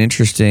 Quite an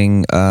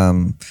interesting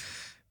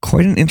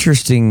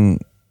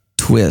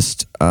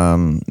twist.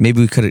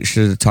 Maybe we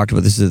should have talked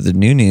about this at the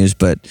new news,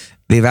 but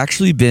they've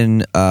actually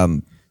been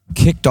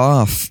kicked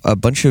off a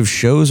bunch of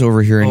shows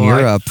over here in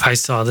Europe. I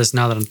saw this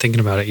now that I'm thinking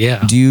about it.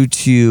 Yeah, due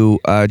to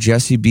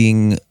Jesse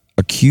being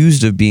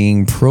accused of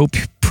being pro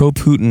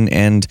Putin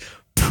and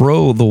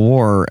pro the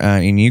war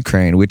in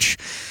Ukraine, which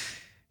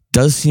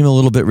does seem a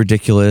little bit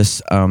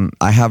ridiculous. I'm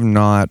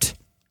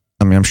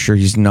sure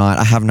he's not.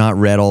 I have not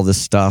read all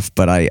this stuff,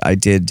 but I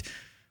did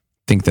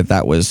think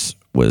that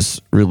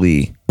was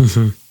really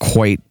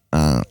quite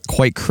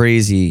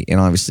crazy. And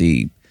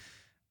obviously,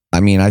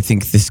 I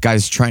think this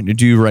guy's trying to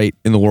do right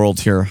in the world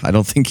here. I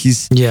don't think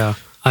he's. Yeah.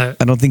 I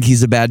don't think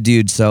he's a bad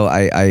dude. So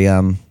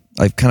I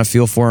kind of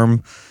feel for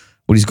him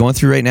what he's going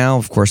through right now.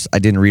 Of course, I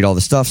didn't read all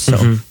the stuff,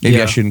 so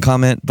maybe I shouldn't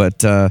comment.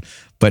 But I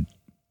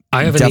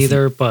haven't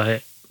either.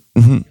 But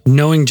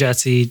knowing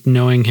Jesse,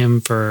 knowing him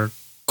for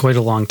quite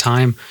a long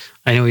time,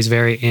 I know he's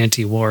very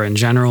anti-war in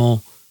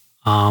general,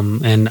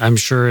 and I'm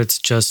sure it's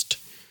just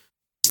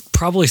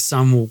probably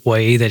some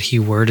way that he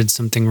worded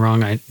something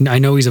wrong. I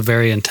know he's a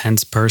very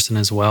intense person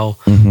as well,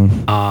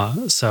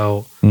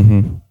 so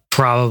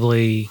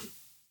probably,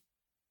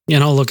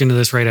 and I'll look into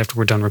this right after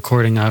we're done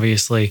recording,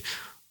 obviously,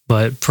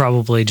 but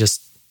probably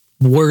just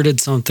worded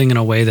something in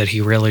a way that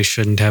he really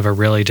shouldn't have or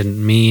really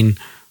didn't mean,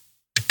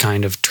 to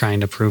kind of trying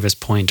to prove his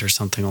point or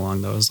something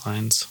along those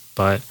lines.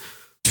 But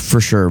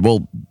for sure.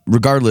 Well,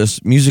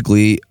 regardless,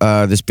 musically,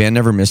 this band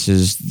never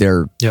misses.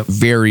 They're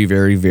very,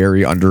 very,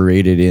 very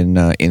underrated in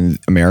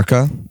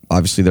America.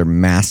 Obviously, they're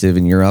massive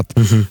in Europe.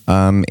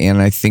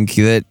 And I think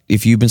that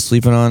if you've been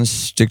sleeping on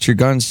Stick to Your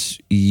Guns,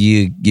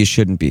 you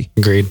shouldn't be.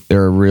 Agreed.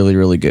 They're a really,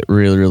 really good,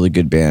 really, really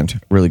good band.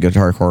 Really good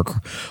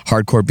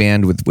hardcore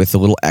band with a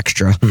little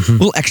extra,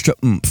 little extra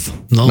oomph.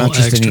 Not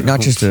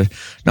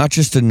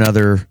just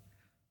another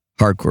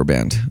hardcore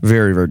band.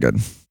 Very, very good.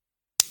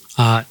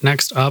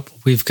 Next up,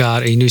 we've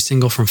got a new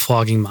single from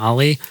Flogging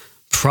Molly.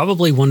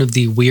 Probably one of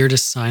the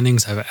weirdest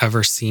signings I've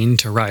ever seen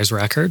to Rise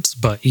Records,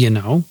 but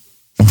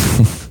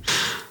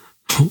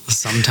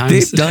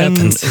sometimes it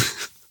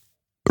happens.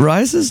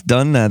 Rise has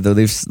done that though.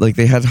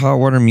 They had Hot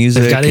Water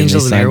Music. They've got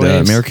Angels and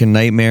Airwaves. American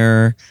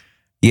Nightmare.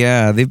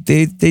 Yeah, they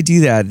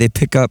do that. They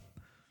pick up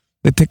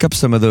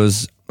some of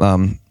those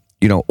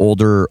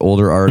older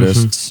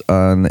artists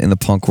in the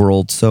punk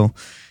world. So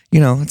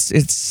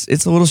it's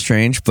a little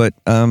strange, but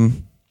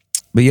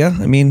yeah,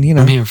 I mean,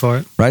 I'm here for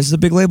it. Rise is a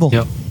big label.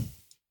 Yep.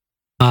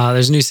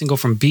 There's a new single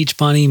from Beach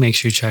Bunny. Make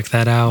sure you check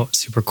that out.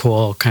 Super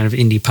cool, kind of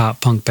indie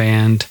pop punk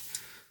band.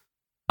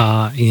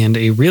 And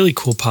a really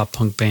cool pop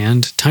punk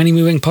band, Tiny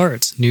Moving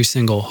Parts. New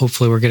single.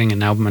 Hopefully we're getting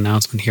an album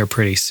announcement here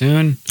pretty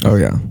soon. Oh,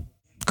 yeah.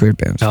 Great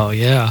band. Oh,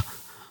 yeah.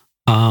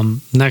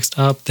 Next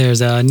up,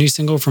 there's a new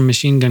single from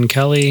Machine Gun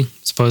Kelly.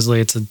 Supposedly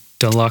it's a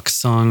deluxe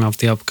song off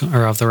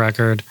the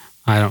record.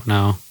 I don't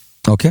know.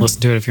 Okay. Listen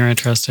to it if you're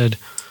interested.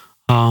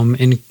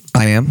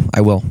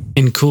 I will.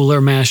 In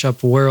Cooler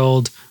Mashup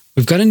World,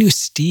 we've got a new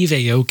Steve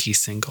Aoki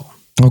single.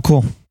 Oh,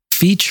 cool.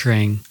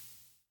 Featuring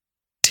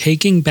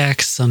Taking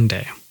Back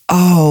Sunday.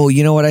 Oh,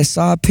 you know what? I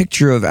saw a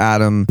picture of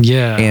Adam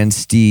and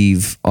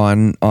Steve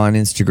on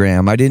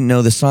Instagram. I didn't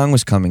know the song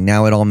was coming.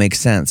 Now it all makes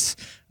sense.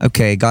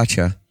 Okay,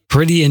 gotcha.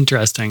 Pretty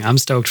interesting. I'm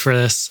stoked for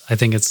this. I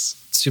think it's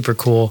super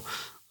cool.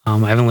 I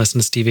haven't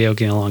listened to Steve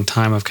Aoki in a long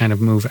time. I've kind of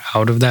moved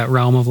out of that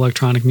realm of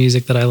electronic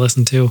music that I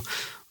listen to.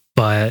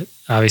 But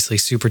obviously,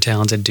 super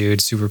talented dude,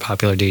 super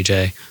popular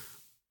DJ.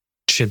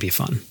 Should be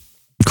fun.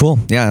 Cool.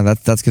 Yeah,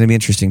 that's going to be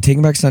interesting.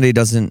 Taking Back Sunday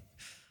doesn't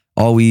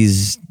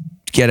always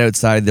get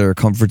outside their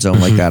comfort zone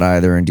like that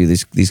either and do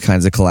these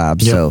kinds of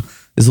collabs. Yep. So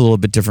it's a little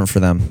bit different for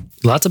them.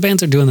 Lots of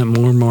bands are doing that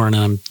more and more, and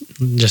I'm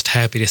just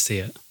happy to see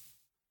it.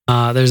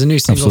 There's a new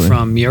single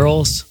from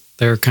Murals.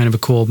 They're kind of a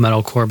cool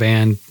metalcore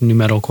band, new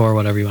metalcore,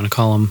 whatever you want to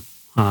call them.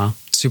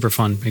 Super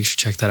fun. Make sure you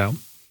check that out.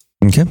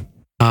 Okay.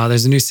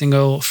 There's a new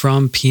single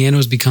from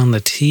Pianos Become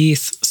the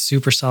Teeth.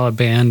 Super solid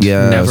band.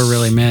 Yes. Never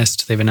really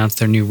missed. They've announced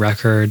their new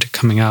record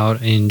coming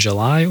out in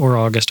July or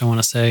August, I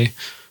want to say.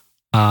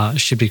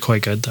 Should be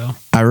quite good, though.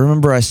 I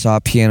remember I saw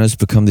Pianos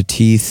Become the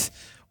Teeth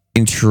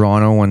in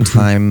Toronto one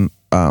time.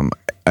 I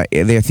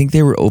think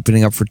they were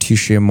opening up for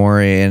Touche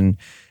Amore, and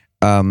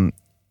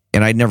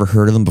I'd never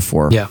heard of them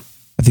before. Yeah.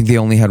 I think they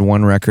only had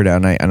one record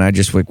out, and I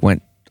just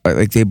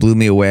they blew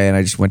me away, and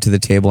I just went to the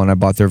table and I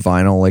bought their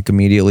vinyl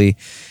immediately.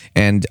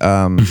 And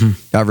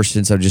ever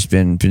since I've just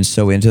been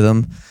so into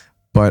them,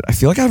 but I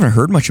feel like I haven't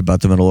heard much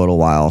about them in a little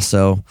while.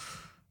 So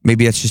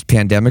maybe it's just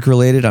pandemic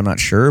related. I'm not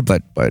sure,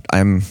 but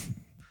I'm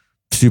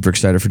super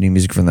excited for new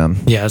music from them.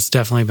 Yeah, it's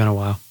definitely been a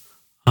while.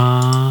 We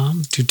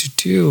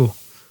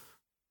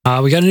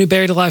got a new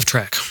Buried Alive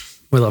track.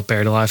 We love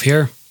Buried Alive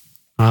here.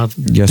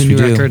 Yes, the new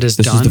record is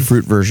done. This is the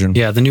fruit version.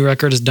 Yeah, the new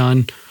record is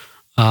done.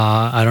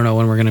 I don't know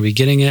when we're going to be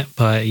getting it,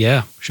 but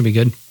yeah, should be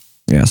good.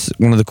 Yes,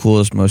 one of the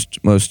coolest,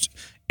 most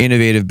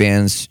innovative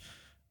bands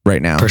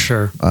right now. For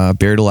sure.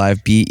 Buried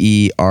Alive,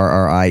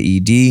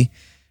 BERRIED.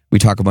 We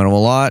talk about them a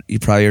lot. You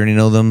probably already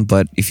know them,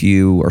 but if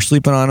you are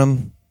sleeping on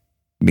them,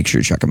 make sure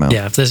you check them out.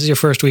 Yeah, if this is your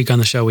first week on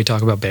the show, we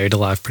talk about Buried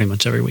Alive pretty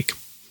much every week.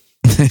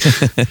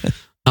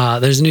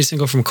 There's a new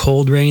single from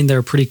Cold Rain. They're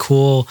a pretty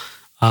cool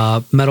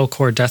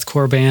metalcore,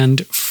 deathcore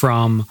band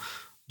from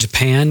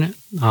Japan.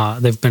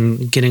 They've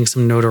been getting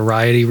some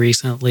notoriety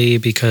recently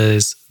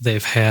because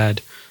they've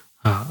had...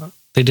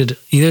 They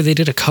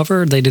did a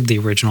cover, or they did the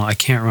original, I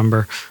can't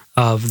remember,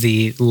 of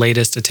the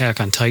latest Attack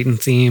on Titan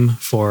theme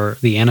for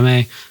the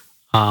anime.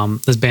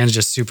 This band's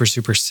just super,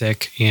 super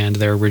sick, and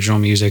their original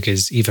music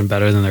is even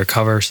better than their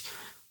covers.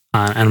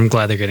 And I'm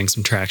glad they're getting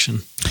some traction.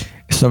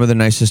 Some of the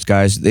nicest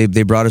guys.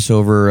 They brought us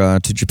over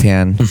to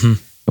Japan,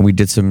 and we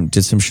did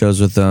some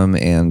shows with them,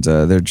 and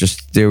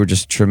they were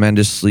just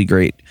tremendously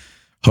great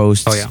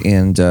hosts. Oh, yeah.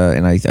 And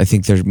I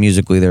think they're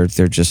musically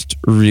they're just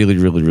really,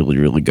 really, really,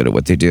 really good at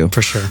what they do.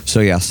 For sure. So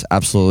yes,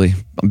 absolutely.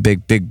 I'm a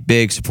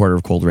big supporter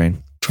of Cold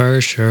Rain.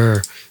 For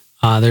sure.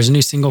 There's a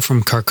new single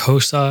from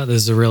Carcosa.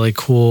 This is a really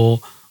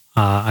cool,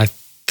 I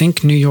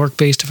think New York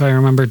based, if I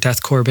remember,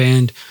 deathcore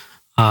band.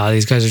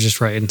 These guys are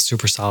just writing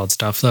super solid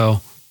stuff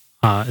though.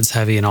 It's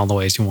heavy in all the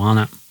ways you want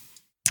it.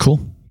 Cool.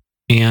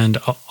 And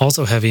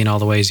also heavy in all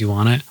the ways you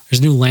want it. There's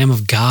a new Lamb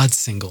of God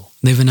single.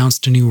 They've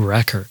announced a new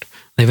record.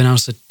 They've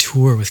announced a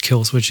tour with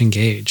Killswitch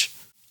Engage.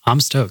 I'm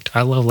stoked.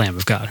 I love Lamb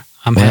of God.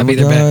 I'm happy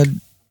they're back.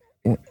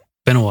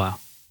 Been a while.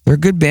 They're a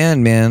good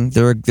band, man.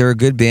 They're a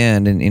good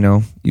band, and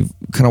you've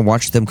kind of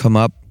watched them come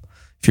up.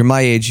 If you're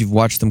my age, you've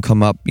watched them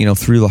come up,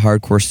 through the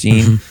hardcore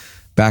scene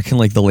back in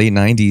like the late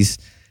 '90s,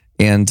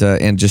 and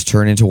just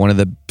turn into one of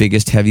the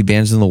biggest heavy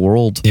bands in the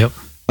world. Yep.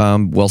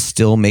 While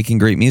still making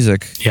great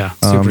music. Yeah,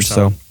 super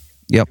solid.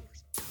 So,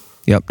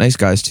 yep, nice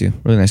guys too.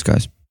 Really nice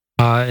guys.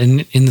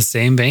 In the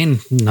same vein,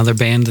 another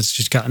band that's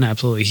just gotten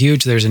absolutely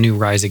huge. There's a new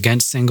Rise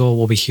Against single.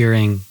 We'll be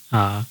hearing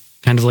kind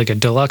of like a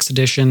deluxe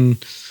edition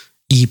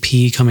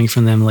EP coming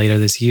from them later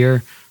this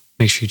year.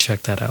 Make sure you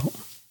check that out.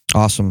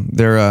 Awesome.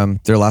 Their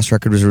last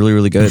record was really,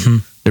 really good.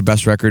 Their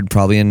best record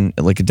probably in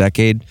like a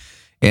decade.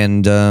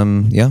 And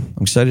I'm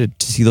excited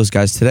to see those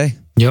guys today.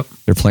 Yep.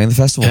 They're playing the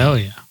festival. Hell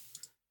yeah.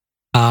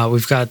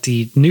 We've got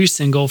the new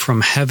single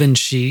from Heaven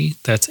She.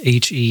 That's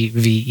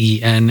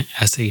HEVENSHE.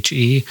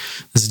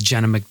 This is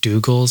Jenna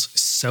McDougall's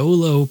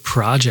solo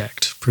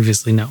project.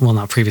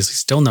 Not previously,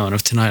 still known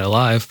of Tonight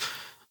Alive.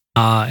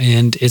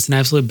 And it's an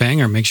absolute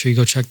banger. Make sure you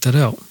go check that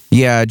out.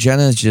 Yeah,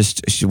 Jenna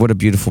is what a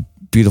beautiful,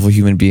 beautiful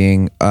human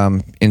being,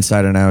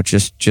 inside and out.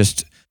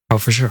 Just oh,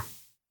 for sure,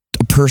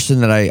 a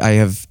person that I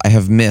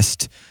have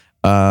missed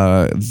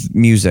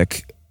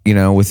music.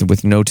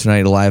 With no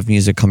Tonight Alive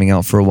music coming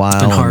out for a while,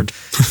 it's been hard.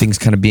 Things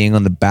kind of being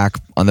on the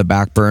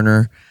back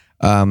burner.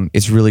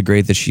 It's really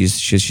great that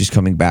she's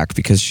coming back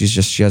because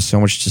she has so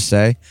much to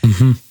say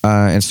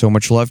and so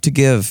much love to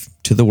give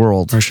to the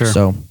world. For sure.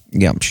 So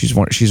yeah, she's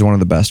one of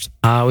the best.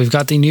 We've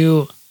got the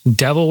new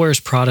Devil Wears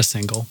Prada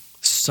single,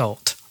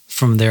 Salt,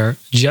 from their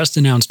just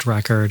announced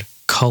record,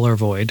 Color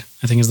Void,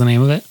 I think is the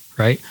name of it,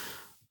 right?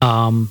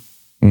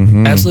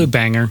 Absolute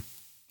banger.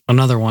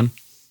 Another one.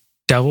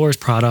 Devil Wears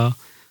Prada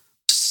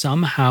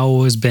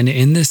somehow has been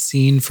in this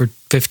scene for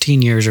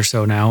 15 years or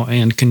so now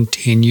and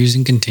continues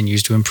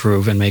to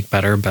improve and make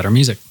better and better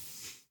music.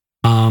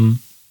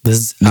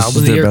 This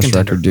album of the year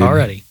contender record,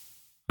 already.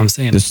 I'm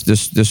saying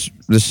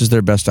this is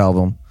their best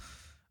album.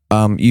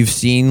 You've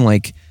seen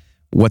like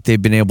what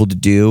they've been able to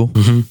do.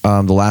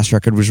 The last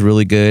record was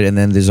really good, and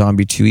then the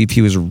Zombie 2 EP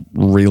was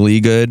really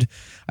good.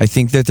 I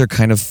think that they're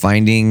kind of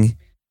finding.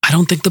 I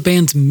don't think the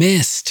band's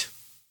missed.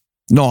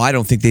 No, I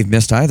don't think they've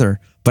missed either.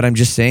 But I'm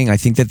just saying, I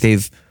think that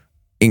they've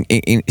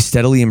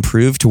steadily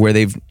improved to where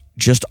they've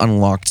just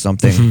unlocked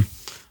something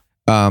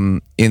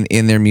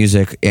in their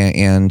music,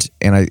 and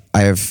I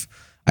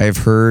have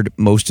heard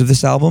most of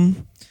this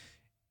album,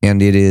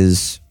 and it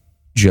is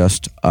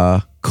just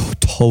a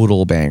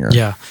total banger.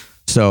 Yeah.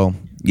 So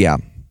yeah,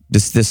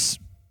 this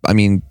I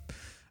mean,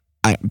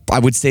 I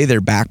would say they're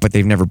back, but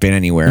they've never been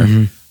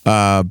anywhere.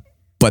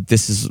 But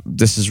this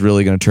is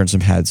really going to turn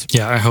some heads.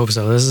 Yeah, I hope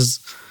so. This is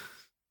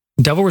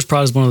Devil Wears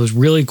Prada is one of those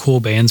really cool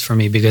bands for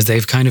me because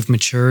they've kind of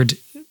matured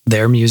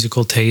their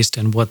musical taste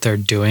and what they're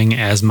doing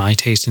as my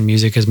taste in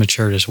music has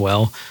matured as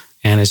well.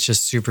 And it's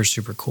just super,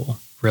 super cool.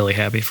 Really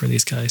happy for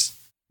these guys.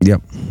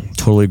 Yep,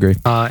 totally agree.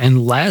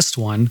 And last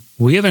one,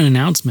 we have an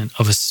announcement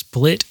of a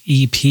split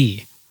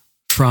EP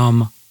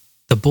from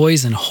the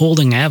boys in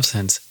Holding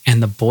Absence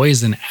and the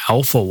boys in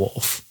Alpha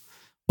Wolf.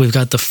 We've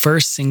got the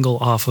first single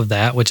off of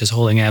that, which is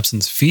Holding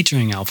Absence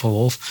featuring Alpha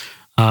Wolf.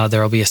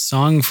 There will be a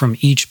song from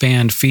each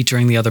band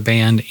featuring the other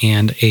band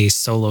and a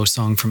solo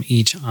song from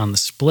each on the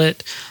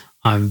split.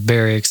 I'm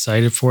very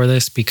excited for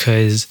this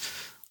because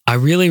I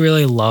really,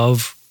 really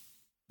love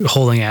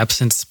Holding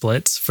Absence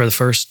splits for the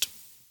first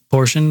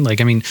portion.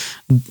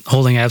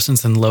 Holding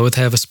Absence and Loathe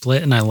have a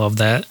split, and I love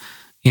that.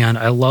 And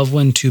I love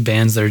when two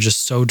bands that are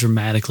just so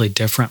dramatically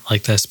different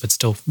like this, but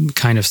still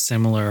kind of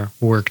similar,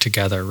 work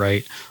together,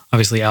 right?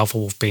 Obviously, Alpha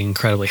Wolf being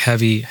incredibly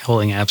heavy,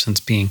 Holding Absence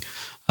being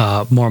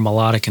more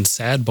melodic and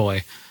sad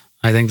boy.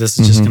 I think this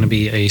is just going to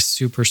be a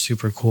super,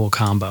 super cool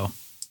combo.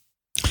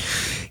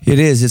 It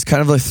is. It's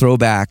kind of a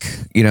throwback,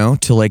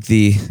 to like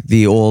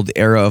the old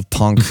era of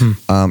punk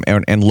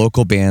and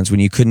local bands when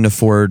you couldn't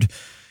afford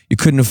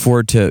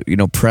to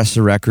press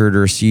a record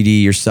or a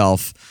CD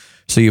yourself,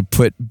 so you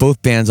put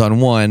both bands on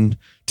one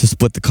to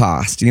split the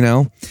cost.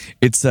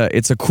 It's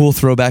a cool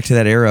throwback to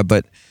that era.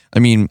 But I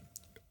mean,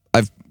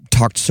 I've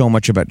talked so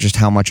much about just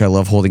how much I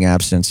love Holding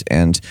Absence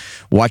and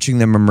watching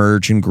them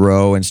emerge and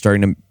grow and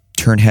starting to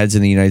turn heads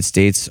in the United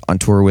States on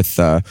tour with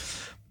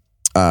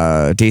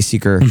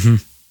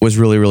Dayseeker. Was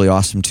really, really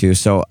awesome too.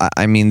 So,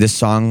 I mean, this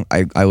song,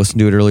 I listened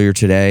to it earlier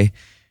today.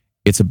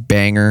 It's a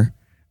banger.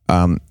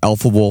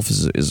 Alpha Wolf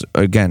is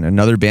again,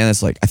 another band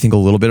that's like, I think a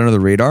little bit under the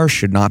radar,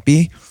 should not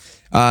be.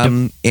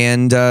 And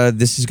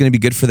this is going to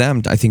be good for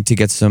them, I think, to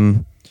get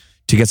some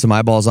to get some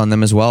eyeballs on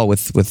them as well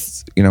with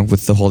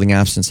the Holding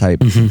Absence hype.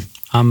 Mm-hmm.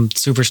 I'm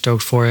super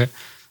stoked for it.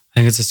 I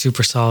think it's a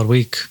super solid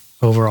week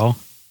overall.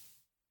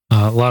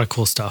 A lot of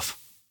cool stuff.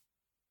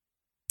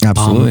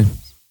 Absolutely.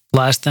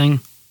 Last thing,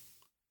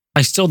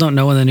 I still don't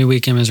know when the new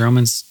Weekend is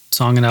Romans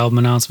song and album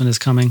announcement is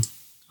coming.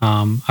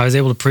 I was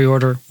able to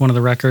pre-order one of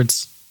the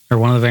records or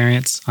one of the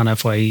variants on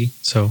FYE,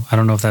 so I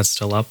don't know if that's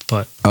still up,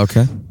 but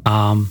okay.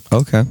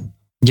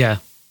 Yeah,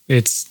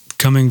 it's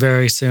coming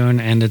very soon,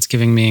 and it's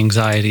giving me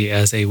anxiety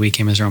as a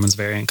Weekend is Romans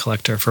variant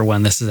collector for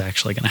when this is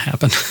actually going to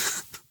happen.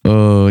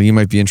 Oh, you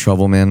might be in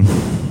trouble, man.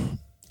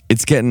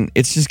 It's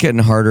just getting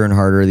harder and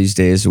harder these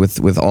days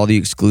with all the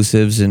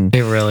exclusives, and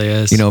it really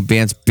is.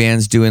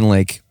 Bands doing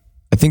like,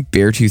 I think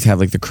Beartooth had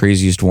like the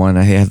craziest one.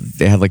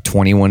 They had like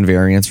 21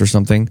 variants or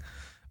something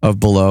of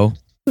Below.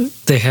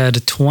 They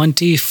had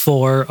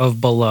 24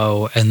 of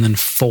Below and then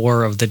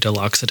 4 of the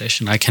deluxe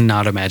edition. I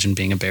cannot imagine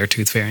being a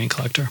Beartooth variant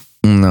collector.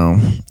 No,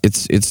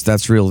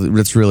 that's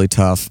really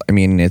tough. I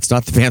mean, it's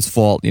not the band's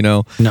fault,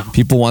 No,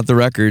 people want the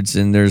records,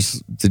 and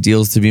there's the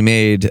deals to be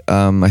made.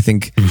 I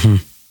think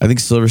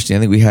Silverstein, I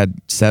think we had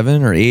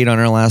 7 or 8 on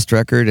our last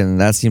record, and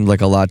that seemed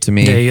like a lot to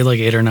me. Yeah, you had like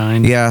 8 or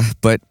 9. Yeah,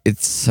 but it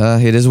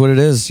is what it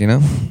is,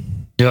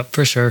 Yep,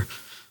 for sure.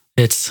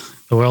 It's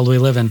the world we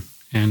live in,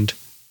 and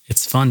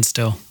it's fun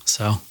still.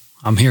 So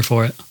I'm here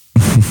for it.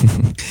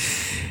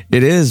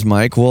 It is,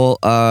 Mike. Well,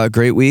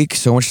 great week.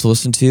 So much to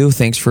listen to.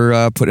 Thanks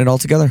for putting it all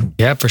together.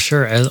 Yeah, for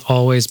sure. As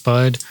always,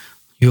 bud,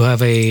 you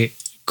have a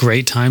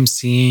great time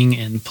seeing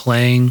and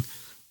playing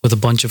with a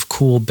bunch of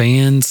cool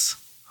bands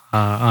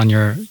on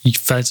your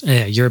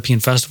European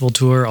festival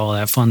tour, all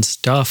that fun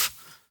stuff.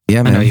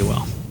 Yeah, man. I know you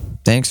will.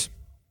 Thanks.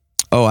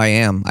 Oh, I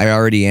am. I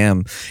already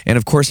am. And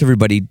of course,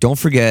 everybody, don't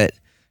forget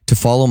to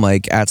follow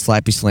Mike at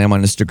Slappy Slam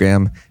on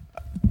Instagram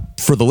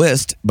for the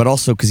list, but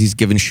also because he's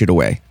giving shit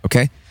away.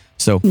 Okay?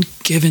 So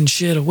giving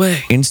shit away.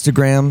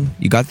 Instagram,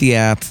 you got the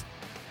app,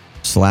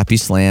 Slappy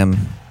Slam.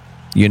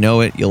 You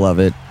know it, you love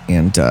it.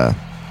 And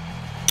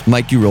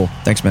Mike, you rule.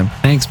 Thanks, man.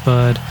 Thanks,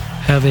 bud.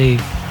 Have a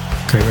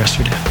great rest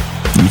of your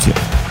day. You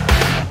too.